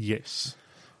 Yes. Yes.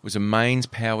 Was a mains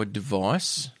powered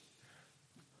device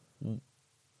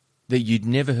that you'd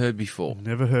never heard before?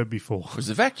 Never heard before. Was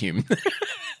a vacuum?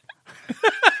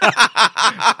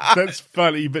 That's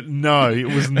funny, but no, it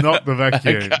was not the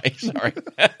vacuum. Okay, sorry.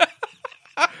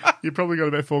 You've probably got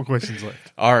about 4 questions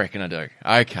left. I reckon I do.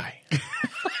 Okay.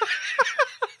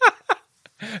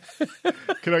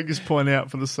 Can I just point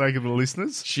out, for the sake of the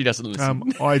listeners, She doesn't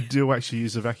listen. I do actually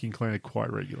use a vacuum cleaner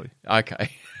quite regularly.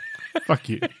 Okay. Fuck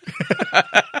you.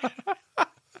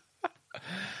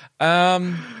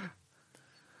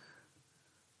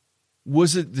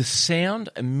 Was it the sound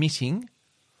emitting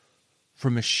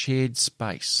from a shared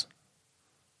space?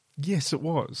 Yes, it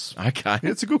was. Okay. Yeah,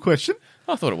 it's a good question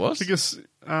I thought it was. because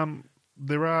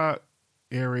there are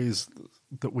areas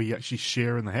that we actually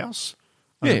share in the house.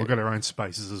 And Yeah. we've got our own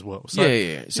spaces as well. So,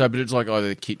 yeah. So, but it's like either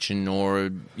the kitchen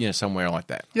or somewhere like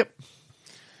that. Yep.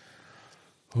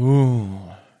 Ooh.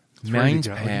 Three Mains to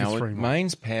go. I think it's powered. 3 more.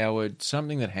 Mains powered.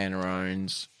 Something that Hannah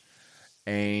owns,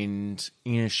 and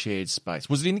in a shared space.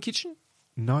 Was it in the kitchen?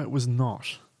 No, it was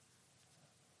not.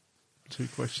 2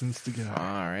 questions to go.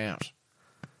 Far out.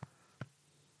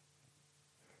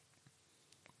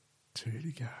 2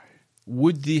 to go.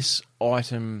 Would this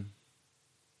item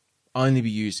only be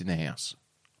used in the house?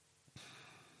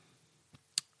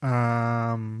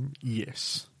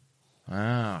 Yes.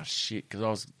 Ah, shit. Because I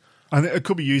was. And it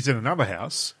could be used in another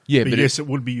house. Yeah, but but yes, it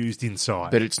would be used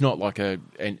inside. But it's not like an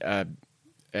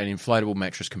inflatable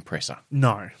mattress compressor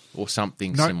no, or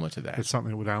something No, similar to that. it's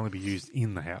something that would only be used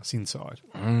in the house, inside,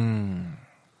 Not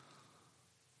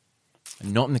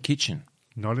in the kitchen.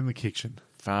 not in the kitchen.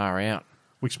 Far out.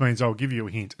 Which means I'll give you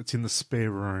a hint. It's in the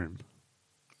spare room.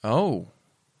 Oh.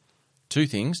 2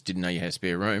 things. Didn't know you had a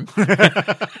spare room.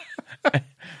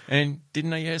 And didn't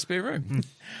know you had a spare room.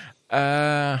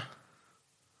 I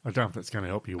don't know if that's going to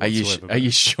help you Are whatsoever.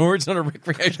 you sure it's not a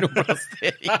recreational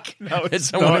prosthetic? No, that it's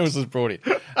someone not. else has brought it.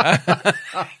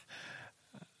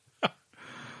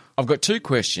 I've got 2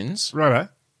 questions. Righto.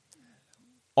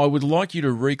 I would like you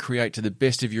to recreate to the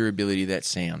best of your ability that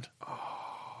sound.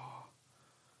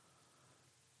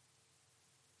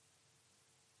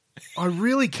 I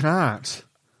really can't.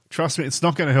 Trust me, it's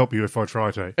not going to help you if I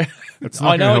try to. It's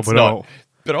I not going know to help it's at not. all.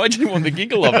 But I just want the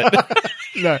giggle of it.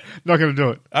 No, not going to do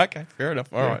it. Okay, fair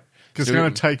enough. All right. Because it's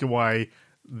going to take away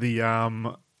the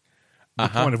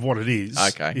point of what it is.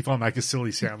 Okay. If I make a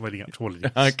silly sound leading up to what it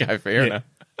is. Okay, fair enough.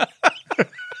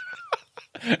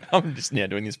 I'm just now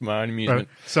doing this for my own amusement.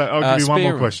 So I'll give you one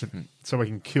more spare- question, so we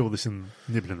can kill this and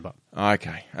nip it in the butt.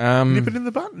 Okay. Nip it in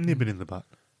the butt, nip it in the butt.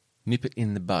 Nip it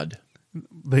in the bud.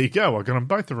 There you go. I got them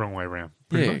both the wrong way around.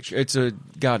 Pretty Yeah, much. it's a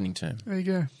gardening term. There you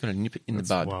go. Got to nip it in That's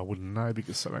the bud. why I wouldn't know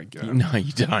because I don't go. No,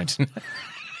 you don't.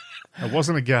 It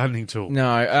wasn't a gardening tool. No,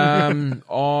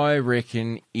 I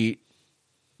reckon it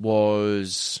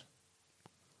was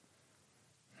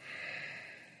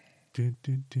Dun,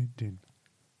 dun, dun, dun.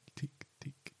 Tick,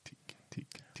 tick, tick, tick,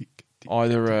 tick, tick,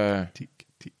 either a tick,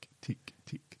 tick, tick,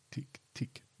 tick, tick,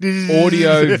 tick.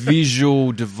 audio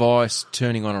visual device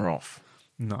turning on or off,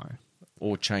 No,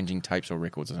 or changing tapes or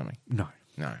records or something. no.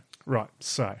 No. Right,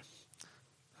 so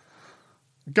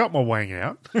got my wang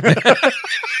out.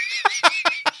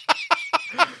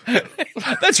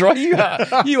 That's right.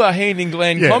 You are hand in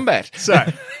gland Yeah. combat. So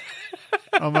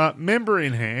I'm a member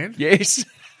in hand, Yes.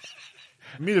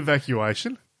 mid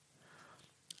evacuation,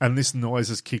 and this noise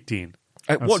has kicked in.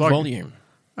 At It's what like- volume?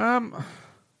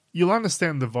 You'll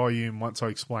understand the volume once I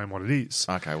explain what it is.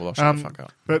 Okay, well I'll shut the fuck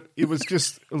up. But it was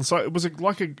just it was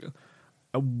like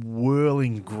a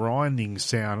whirling, grinding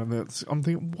sound, and I'm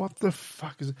thinking, what the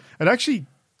fuck is it? It actually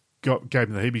gave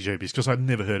me the heebie-jeebies because I'd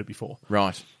never heard it before.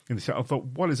 Right. And I thought,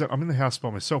 what is that? I'm in the house by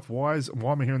myself. Why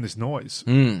am I hearing this noise?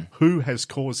 Mm. Who has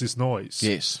caused this noise?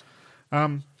 Yes.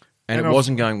 And And it I've-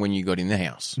 wasn't going when you got in the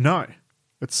house. No,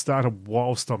 it started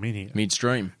whilst I'm in here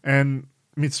Midstream. and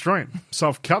midstream. So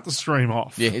I've cut the stream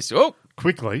off Yes. Oh,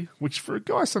 quickly, which for a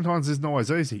guy sometimes isn't always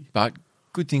easy. but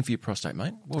good thing for your prostate,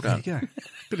 mate. Well There done. you go.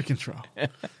 Bit of control.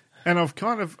 And I've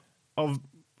turned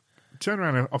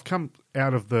around and I've come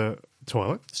out of the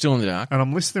toilet Still in the dark. and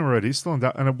I'm listening where it is, still in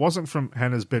that, and it wasn't from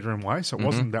Hannah's bedroom way, so it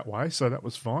wasn't that way, so that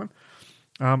was fine.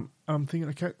 I'm thinking,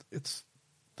 okay, it's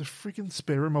the freaking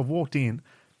spare room. I've walked in.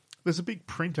 There's a big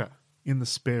printer in the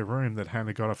spare room that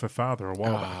Hannah got off her father a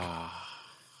while back.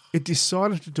 It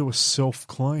decided to do a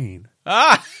self-clean.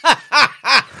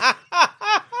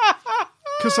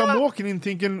 Because I'm walking in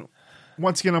thinking,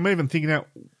 once again, I'm even thinking out,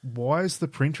 why is the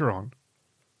printer on?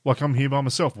 Like, I'm here by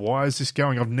myself. Why is this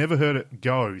going? I've never heard it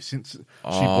go since she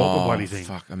bought the bloody thing.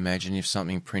 Fuck, imagine if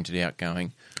something printed out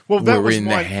going, Well, that we're was in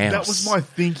my the house. that was my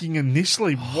thinking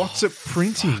initially. What's it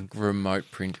printing? Remote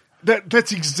print.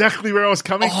 That's exactly where I was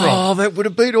coming from. Oh, that would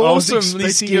have been I was awesome.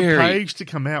 expecting a page to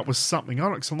come out with something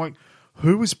on it. So I'm like,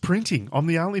 who is printing? I'm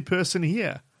the only person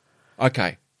here.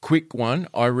 Okay, quick one.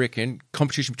 I reckon,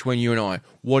 competition between you and I.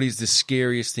 What is the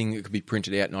scariest thing that could be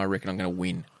printed out? And I reckon I'm going to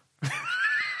win.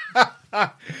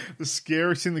 The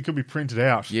scariest thing that could be printed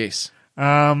out. Yes.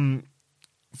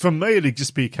 For me, it'd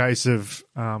just be a case of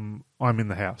I'm in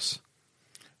the house.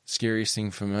 Scariest thing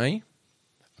for me,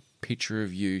 a picture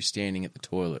of you standing at the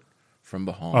toilet from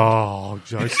behind. Oh,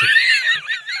 Joseph.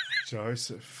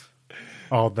 Joseph.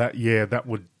 Oh, that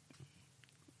would...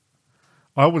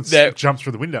 I would jump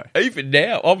through the window. Even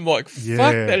now, I'm like, fuck,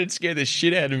 Yeah. that'd scare the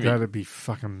shit out of me. That'd be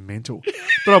fucking mental.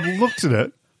 But I've looked at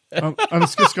it, and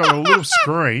it's just got a little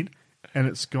screen, and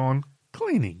it's gone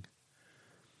cleaning.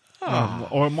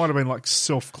 Or it might have been like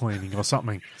self-cleaning or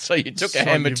something. So you took a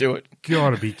hammer to it,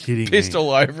 Got to be kidding pissed me.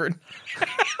 all over it.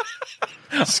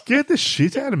 Scared the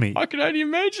shit out of me. I can only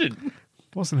imagine.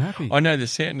 Wasn't happy. I know the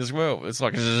sound as well. It's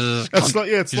like... It's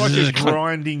like a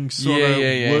grinding sort of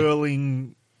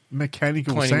whirling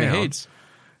mechanical cleaning sound. the heads.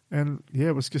 And yeah,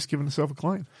 it was just giving itself a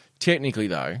clean. Technically,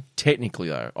 though,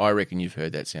 I reckon you've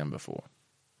heard that sound before.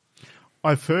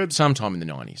 I've heard Sometime in the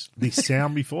 90s. this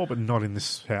sound before, but not in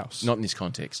this house. Not in this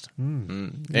context. Yeah,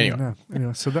 Anyway, no.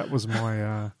 Anyway, so that was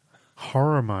my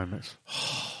horror moment.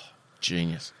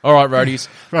 genius. All right, roadies.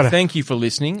 Righto. Thank you for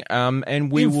listening.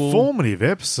 And we will... Informative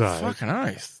episode. Fucking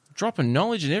oath. Dropping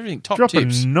knowledge and everything. Top Dropping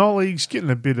tips. knowledge, getting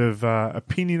a bit of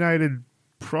opinionated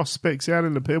prospects out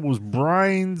into people's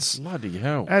brains, Bloody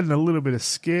hell. adding a little bit of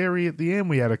scary at the end.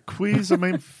 We had a quiz. I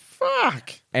mean,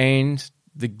 fuck. And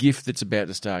the gift that's about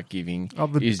to start giving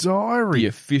Of the is diary. the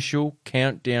official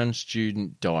Countdown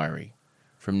Student Diary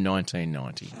from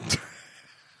 1990.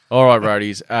 All right,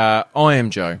 roadies. I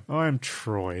am Joe, I am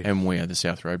Troy. and we are the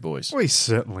South Road Boys. We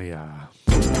certainly are.